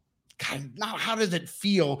 Not how does it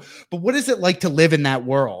feel, but what is it like to live in that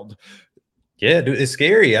world? Yeah, dude, it's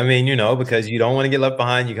scary. I mean, because you don't want to get left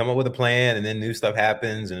behind. You come up with a plan and then new stuff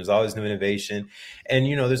happens and there's always new innovation. And,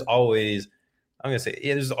 there's always, I'm going to say,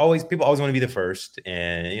 there's always, people always want to be the first.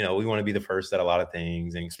 And, we want to be the first at a lot of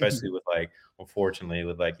things. And especially with like, unfortunately,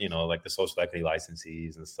 with like, like the social equity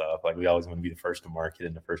licensees and stuff, like we always want to be the first to market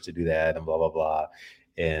and the first to do that and blah, blah, blah.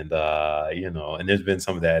 And, and there's been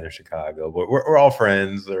some of that in Chicago, but we're all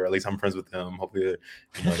friends, or at least I'm friends with them. Hopefully,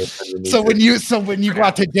 so when you go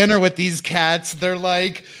out to dinner with these cats, they're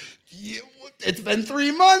like, it's been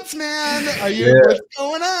 3 months, man. What's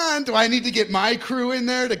going on? Do I need to get my crew in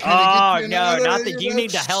there to kind of not that you need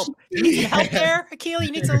to help. You need some help there, Akele?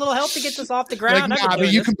 You need some little help to get this off the ground? Like, nah,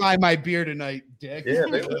 but you can buy my beer tonight, Dick. Yeah,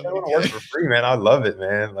 they want to work for free, man. I love it,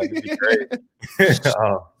 man. Like, it'd be great.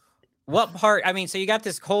 What part? I mean, so you got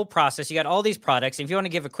this whole process, you got all these products. If you want to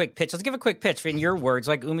give a quick pitch, let's give a quick pitch in your words,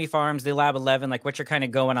 like Umi Farms, the Lab 11, like what you're kind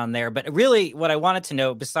of going on there. But really what I wanted to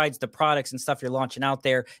know, besides the products and stuff you're launching out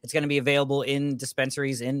there, it's going to be available in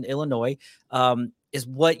dispensaries in Illinois, is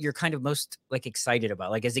what you're kind of most like excited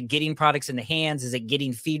about. Like, is it getting products in the hands? Is it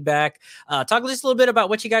getting feedback? Talk just a little bit about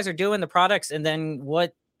what you guys are doing, the products, and then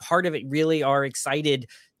what part of it really are excited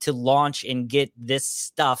to launch and get this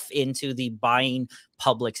stuff into the buying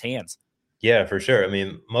public's hands. Yeah, for sure. I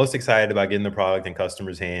mean, most excited about getting the product in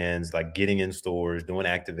customers' hands, like getting in stores, doing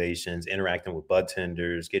activations, interacting with bud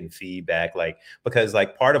tenders, getting feedback, because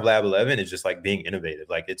part of Lab 11 is just like being innovative.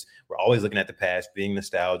 Like we're always looking at the past, being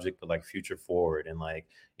nostalgic, but like future forward. And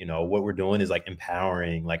what we're doing is like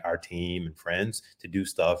empowering like our team and friends to do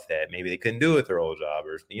stuff that maybe they couldn't do at their old job,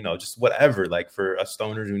 or, just whatever. Like for us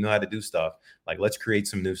stoners who know how to do stuff, like let's create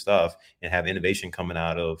some new stuff and have innovation coming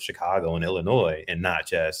out of Chicago and Illinois, and not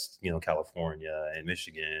just, California and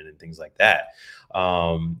Michigan and things like that.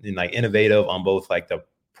 And like innovative on both like the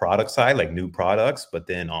product side, like new products, but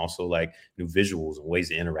then also like new visuals and ways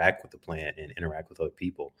to interact with the plant and interact with other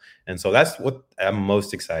people. And so that's what I'm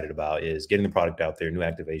most excited about, is getting the product out there, new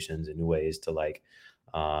activations and new ways to like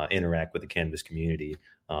interact with the cannabis community,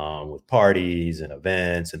 with parties and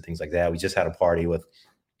events and things like that. We just had a party with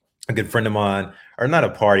a good friend of mine, or not a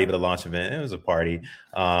party, but a launch event. It was a party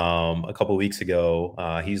a couple of weeks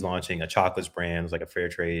ago. He's launching a chocolates brand. It was like a fair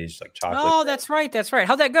trade, like chocolate. Oh, that's right. That's right.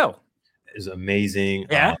 How'd that go? Is amazing.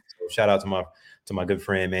 Yeah. So shout out to my good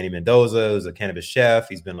friend Manny Mendoza, who's a cannabis chef.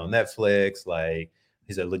 He's been on Netflix. Like,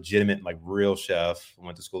 he's a legitimate, like, real chef.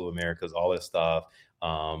 Went to School of Americas, all this stuff.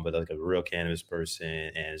 But like a real cannabis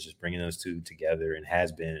person, and is just bringing those two together, and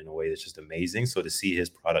has been in a way that's just amazing. So to see his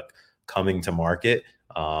product coming to market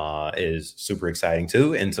is super exciting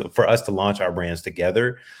too. And so for us to launch our brands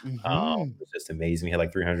together, it's just amazing. We had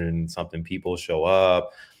like 300 and something people show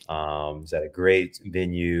up. It was at a great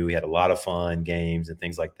venue. We had a lot of fun games and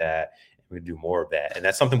things like that. And we do more of that. And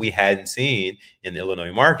that's something we hadn't seen in the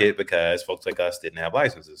Illinois market, because folks like us didn't have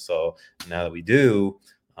licenses. So now that we do,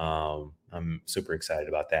 I'm super excited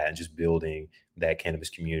about that, and just building that cannabis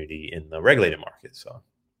community in the regulated market. So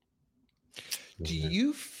do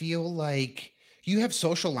you feel like you have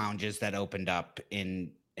social lounges that opened up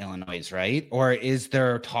in Illinois, right? Or is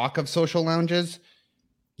there talk of social lounges?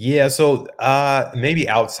 Yeah, so maybe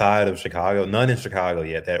outside of Chicago, none in Chicago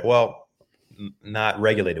yet. not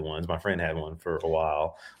regulated ones. My friend had one for a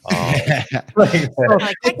while.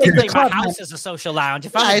 Technically, my house is a social lounge.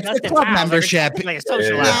 If I'm it's a club membership, it's a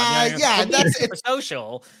social lounge. That's for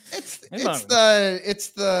social. It's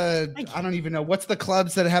the I don't even know what's the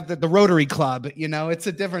clubs that have the Rotary Club. You know, it's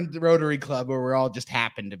a different Rotary Club where we're all just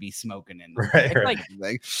happen to be smoking in. Right.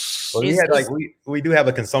 Well, we had we do have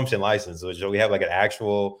a consumption license, which we have like an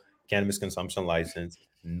actual cannabis consumption license.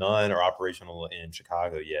 None are operational in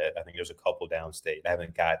Chicago yet. I think there's a couple downstate I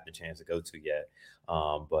haven't gotten the chance to go to yet.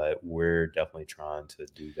 But we're definitely trying to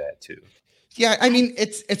do that too. Yeah, I mean,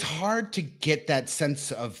 it's hard to get that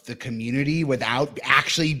sense of the community without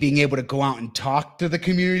actually being able to go out and talk to the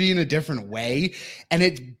community in a different way.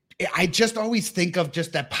 And I just always think of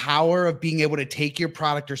just that power of being able to take your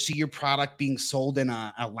product or see your product being sold in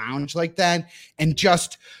a lounge like that, and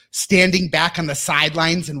just standing back on the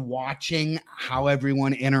sidelines and watching how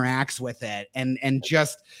everyone interacts with it. And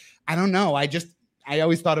just, I don't know. I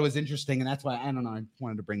always thought it was interesting. And that's why, I don't know, I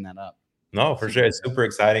wanted to bring that up. No, for sure. It's super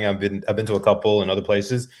exciting. I've been to a couple in other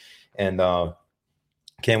places, and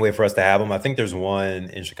can't wait for us to have them. I think there's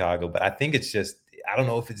one in Chicago, but I think it's just, I don't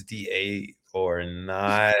know if it's DA or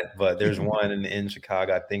not, but there's one in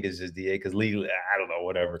Chicago. I think it's just DA because legally, I don't know,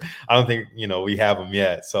 whatever. I don't think, we have them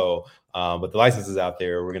yet. So, but the license is out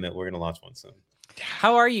there. We're gonna launch one soon.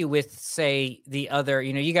 How are you with, say, the other,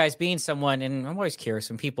 you guys being someone, and I'm always curious,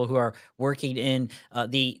 some people who are working in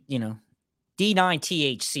the, D9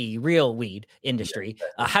 THC, real weed industry.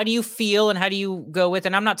 How do you feel and how do you go with,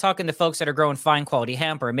 and I'm not talking the folks that are growing fine quality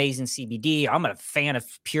hemp or amazing CBD. I'm a fan of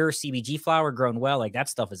pure CBG flower grown well. Like that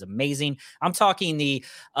stuff is amazing. I'm talking the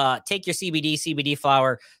take your CBD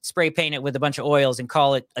flower, spray paint it with a bunch of oils and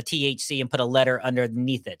call it a THC and put a letter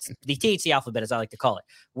underneath it. The THC alphabet, as I like to call it.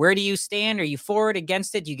 Where do you stand? Are you for it,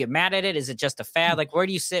 against it? Do you get mad at it? Is it just a fad? Like where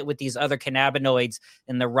do you sit with these other cannabinoids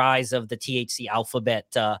and the rise of the THC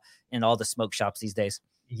alphabet in all the smoke shops these days?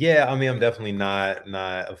 Yeah, I mean, I'm definitely not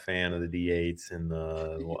a fan of the D8s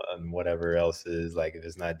and whatever else is, like if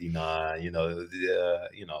it's not D9,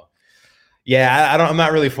 Yeah, I'm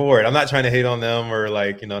not really for it. I'm not trying to hate on them or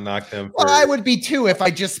knock them. Well, I would be too if I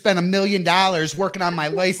just spent $1 million working on my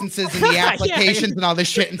licenses and the applications and all this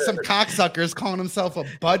shit, and some cocksuckers calling himself a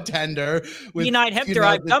bud tender with Unite hemp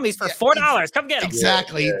derived gummies for $4. Come get them.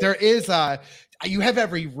 Exactly. Yeah. There is you have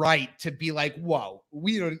every right to be like, whoa,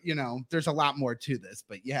 we don't, there's a lot more to this,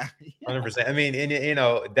 but yeah. 100%. I mean, and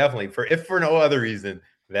definitely for no other reason,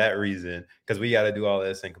 that reason, because we got to do all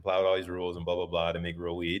this and comply with all these rules and blah, blah, blah to make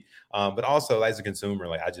real weed. But also as a consumer,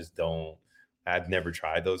 I've never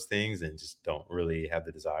tried those things and just don't really have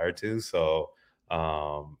the desire to. So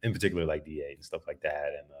in particular, like D8 and stuff like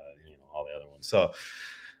that, and all the other ones. So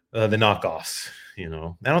the knockoffs, I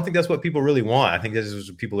don't think that's what people really want. I think this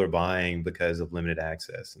is what people are buying because of limited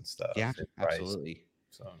access and stuff. Yeah, absolutely.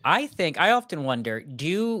 So I often wonder,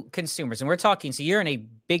 do consumers, and we're talking, so you're in a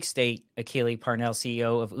big state, Akele, Parnell,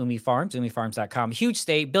 CEO of Umi Farms, umifarms.com, huge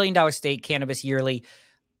state, $1 billion state, cannabis yearly.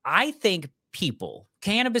 I think people,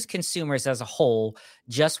 cannabis consumers as a whole,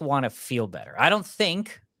 just want to feel better. I don't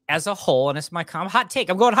think as a whole, and it's my hot take.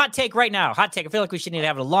 I'm going hot take right now. Hot take. I feel like we should need to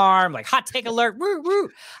have an alarm, like hot take alert. Woo, woo.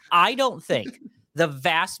 I don't think the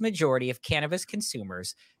vast majority of cannabis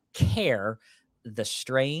consumers care the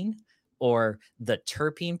strain or the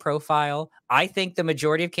terpene profile. I think the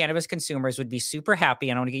majority of cannabis consumers would be super happy,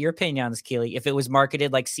 and I want to get your opinion on this, Keely, if it was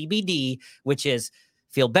marketed like CBD, which is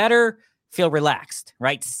feel better, feel relaxed,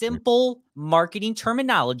 right? Simple marketing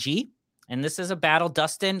terminology. And this is a battle.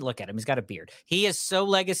 Dustin, look at him. He's got a beard. He is so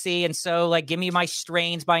legacy and so give me my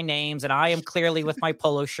strains by names. And I am clearly with my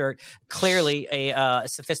polo shirt, clearly a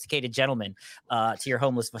sophisticated gentleman to your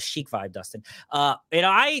homeless chic vibe, Dustin.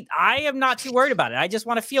 I am not too worried about it. I just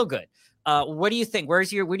want to feel good. What do you think? Where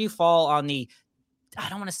do you fall on the, I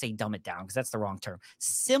don't want to say dumb it down because that's the wrong term.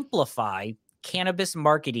 Simplify cannabis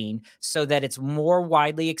marketing so that it's more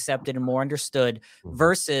widely accepted and more understood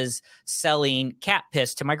versus selling cat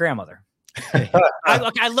piss to my grandmother.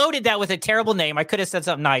 I loaded that with a terrible name. I could have said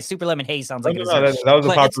something nice. Super Lemon Haze sounds like that was a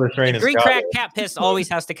popular strain. Green crack cat piss always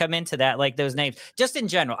has to come into that, like those names. Just in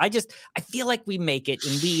general, I feel like we make it,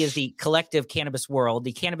 and we as the collective cannabis world,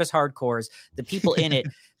 the cannabis hardcores, the people in it,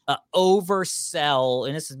 oversell,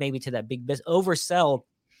 and this is maybe to that big business, oversell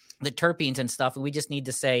the terpenes and stuff, and we just need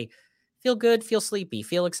to say, feel good, feel sleepy,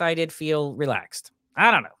 feel excited, feel relaxed. I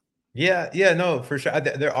don't know. Yeah, no, for sure.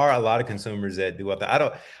 There are a lot of consumers that do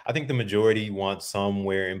that. I think the majority want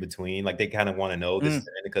somewhere in between. Like they kind of want to know this is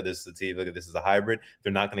an indica, this is a sativa, this is a hybrid.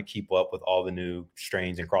 They're not going to keep up with all the new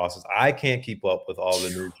strains and crosses. I can't keep up with all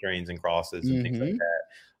the new strains and crosses and things like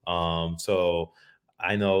that. So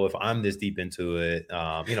I know if I'm this deep into it,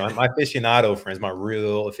 my aficionado friends, my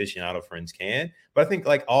real aficionado friends can. But I think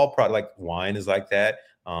like all product, like wine is like that.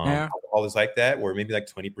 Alcohol is like that, where maybe like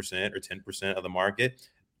 20% or 10% of the market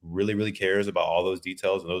really, really cares about all those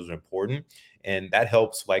details, and those are important. And that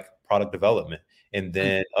helps like product development. And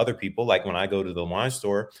then other people, like when I go to the wine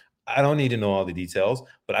store, I don't need to know all the details,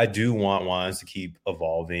 but I do want wines to keep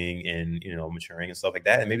evolving and maturing and stuff like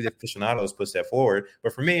that. And maybe the aficionados push that forward.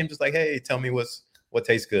 But for me, I'm just like, hey, tell me what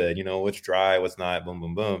tastes good, what's dry, what's not, boom,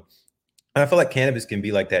 boom, boom. And I feel like cannabis can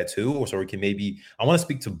be like that too. Or so we can I want to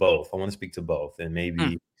speak to both. And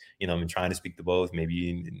maybe, I'm trying to speak to both. Maybe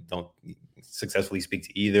you don't successfully speak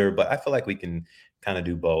to either, but I feel like we can kind of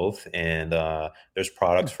do both. And there's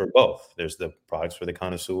products for both. There's the products for the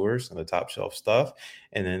connoisseurs and the top shelf stuff.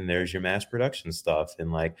 And then there's your mass production stuff.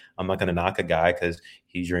 And like, I'm not going to knock a guy because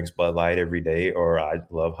he drinks Bud Light every day, or I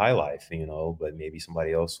love High Life, but maybe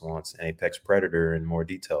somebody else wants an Apex Predator and more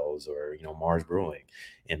details, or, Mars Brewing,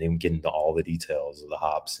 and then get into all the details of the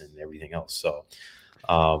hops and everything else. So,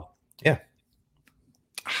 yeah.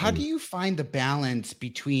 How do you find the balance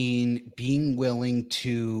between being willing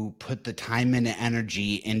to put the time and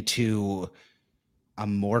energy into a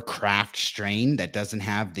more craft strain that doesn't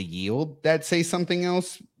have the yield that, say, something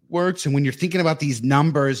else works? And when you're thinking about these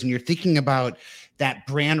numbers and you're thinking about that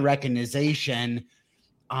brand recognition,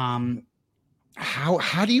 how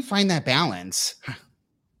do you find that balance?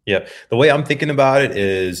 Yeah. The way I'm thinking about it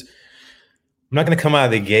is, I'm not going to come out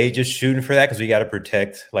of the gate just shooting for that, because we got to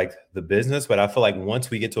protect like the business. But I feel like once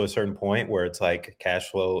we get to a certain point where it's like cash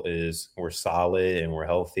flow we're solid and we're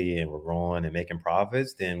healthy and we're growing and making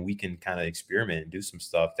profits, then we can kind of experiment and do some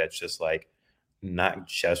stuff that's just like not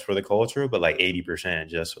just for the culture, but like 80%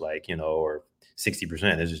 just like, or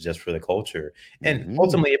 60%. This is just for the culture. And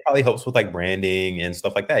ultimately, it probably helps with like branding and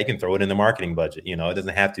stuff like that. You can throw it in the marketing budget. It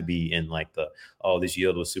doesn't have to be in like this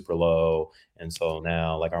yield was super low, and so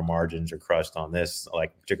now like our margins are crushed on this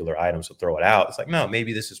like particular item, so throw it out. It's like, no,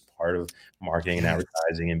 maybe this is part of marketing and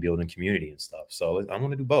advertising and building community and stuff. So I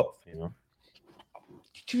want to do both,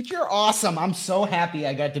 Dude, you're awesome. I'm so happy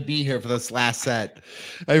I got to be here for this last set.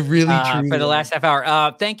 I really truly for the last half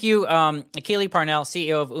hour. Thank you, Akele Parnell,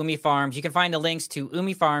 CEO of Umi Farms. You can find the links to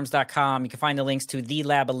umifarms.com. You can find the links to the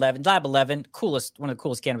Lab 11. Lab 11, one of the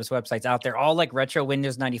coolest cannabis websites out there. All like retro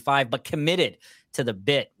Windows 95, but committed to the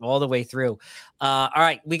bit all the way through. All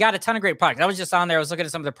right, we got a ton of great products. I was just on there. I was looking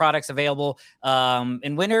at some of the products available.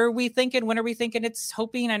 And when are we thinking it's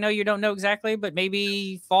hoping? I know you don't know exactly, but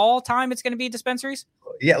maybe fall time it's going to be dispensaries?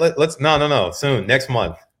 Yeah, let's no. Soon, next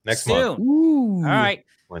month. Month. Ooh. All right.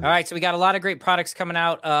 All right, so we got a lot of great products coming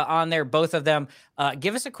out on there, both of them.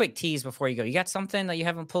 Give us a quick tease before you go. You got something that you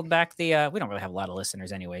haven't pulled back the we don't really have a lot of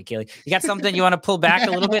listeners anyway, Akele. You got something you want to pull back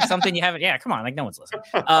a little bit? Something you haven't? Yeah, come on, like no one's listening.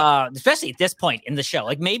 Especially at this point in the show.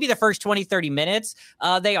 Like maybe the first 20, 30 minutes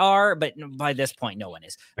they are, but by this point, no one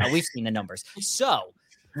is. We've seen the numbers. So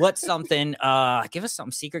what's something? Give us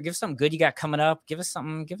something secret. Give us something good you got coming up. Give us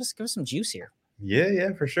something. Give us some juice here.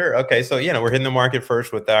 Yeah, for sure. Okay, so we're hitting the market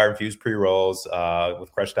first with our infused pre-rolls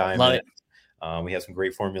with crushed diamond. Love it. We have some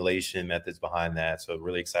great formulation methods behind that, so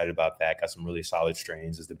really excited about that. Got some really solid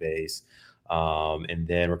strains as the base, and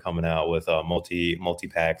then we're coming out with a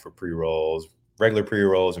multi-pack for pre-rolls, regular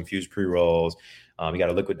pre-rolls, infused pre-rolls. We got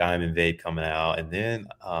a liquid diamond vape coming out, and then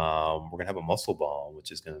we're gonna have a muscle balm,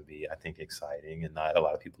 which is gonna be, I think, exciting, and not a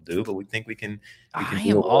lot of people do, but we think we can. I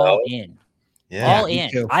am all in. Yeah, all in.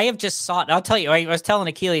 Too. I have just sought. I'll tell you. I was telling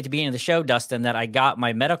Akele at the beginning of the show, Dustin, that I got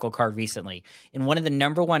my medical card recently, and one of the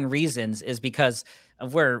number one reasons is because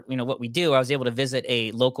of where what we do. I was able to visit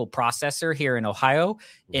a local processor here in Ohio,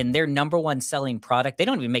 and their number one selling product. They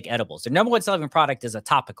don't even make edibles. Their number one selling product is a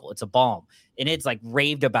topical. It's a balm, and it's like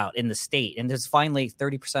raved about in the state. And there's finally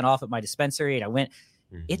 30% off at my dispensary, and I went.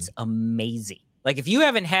 It's amazing. Like if you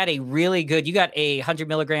haven't had a really good, you got a 100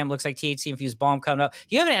 milligram, looks like THC infused balm coming up.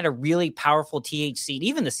 You haven't had a really powerful THC,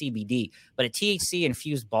 even the CBD, but a THC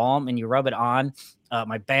infused balm, and you rub it on.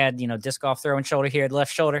 My bad, disc golf throwing shoulder here, the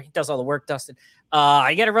left shoulder. He does all the work, Dustin.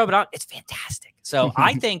 I got to rub it on. It's fantastic. So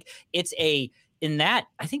I think I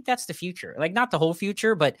think that's the future. Like not the whole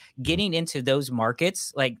future, but getting into those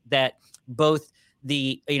markets like that, both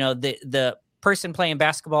the person playing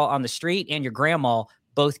basketball on the street and your grandma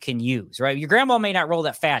both can use, right? Your grandma may not roll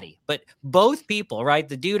that fatty, but both people, right?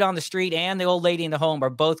 The dude on the street and the old lady in the home are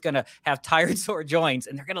both going to have tired, sore joints,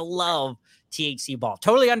 and they're going to love THC balm.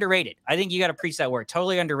 Totally underrated. I think you got to preach that word.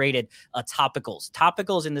 Totally underrated.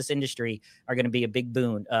 Topicals in this industry are going to be a big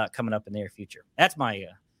boon coming up in the near future. That's my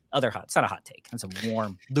other hot. It's not a hot take. It's a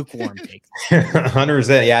lukewarm take.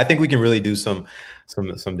 100%. Yeah, I think we can really do some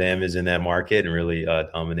damage in that market and really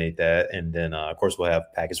dominate that. And then, of course, we'll have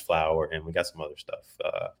packaged flower, and we got some other stuff.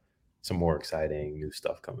 Some more exciting new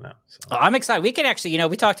stuff coming out. So. I'm excited. We can actually,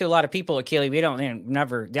 we talk to a lot of people, Akele. We don't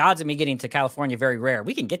never, the odds of me getting to California very rare.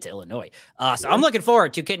 We can get to Illinois. So I'm looking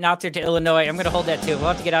forward to getting out there to Illinois. I'm going to hold that too. We'll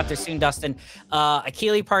have to get out there soon, Dustin.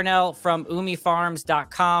 Akele Parnell from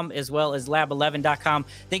umifarms.com as well as lab11.com.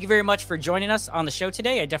 Thank you very much for joining us on the show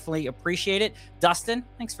today. I definitely appreciate it. Dustin,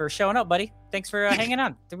 thanks for showing up, buddy. Thanks for hanging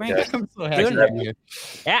on. Yeah, I'm so happy.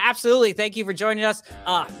 Yeah, absolutely. Thank you for joining us.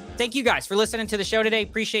 Thank you guys for listening to the show today.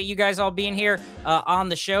 Appreciate you guys all being here on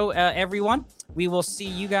the show, everyone. We will see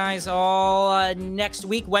you guys all next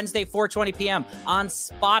week, Wednesday, 4:20 p.m. on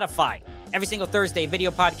Spotify. Every single Thursday,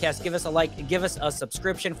 video podcast. Give us a like, give us a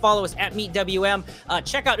subscription. Follow us at MeetWM.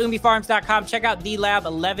 Check out umifarms.com. Check out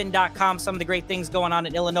thelab11.com. Some of the great things going on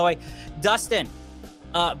in Illinois. Dustin,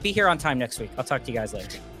 be here on time next week. I'll talk to you guys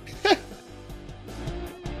later.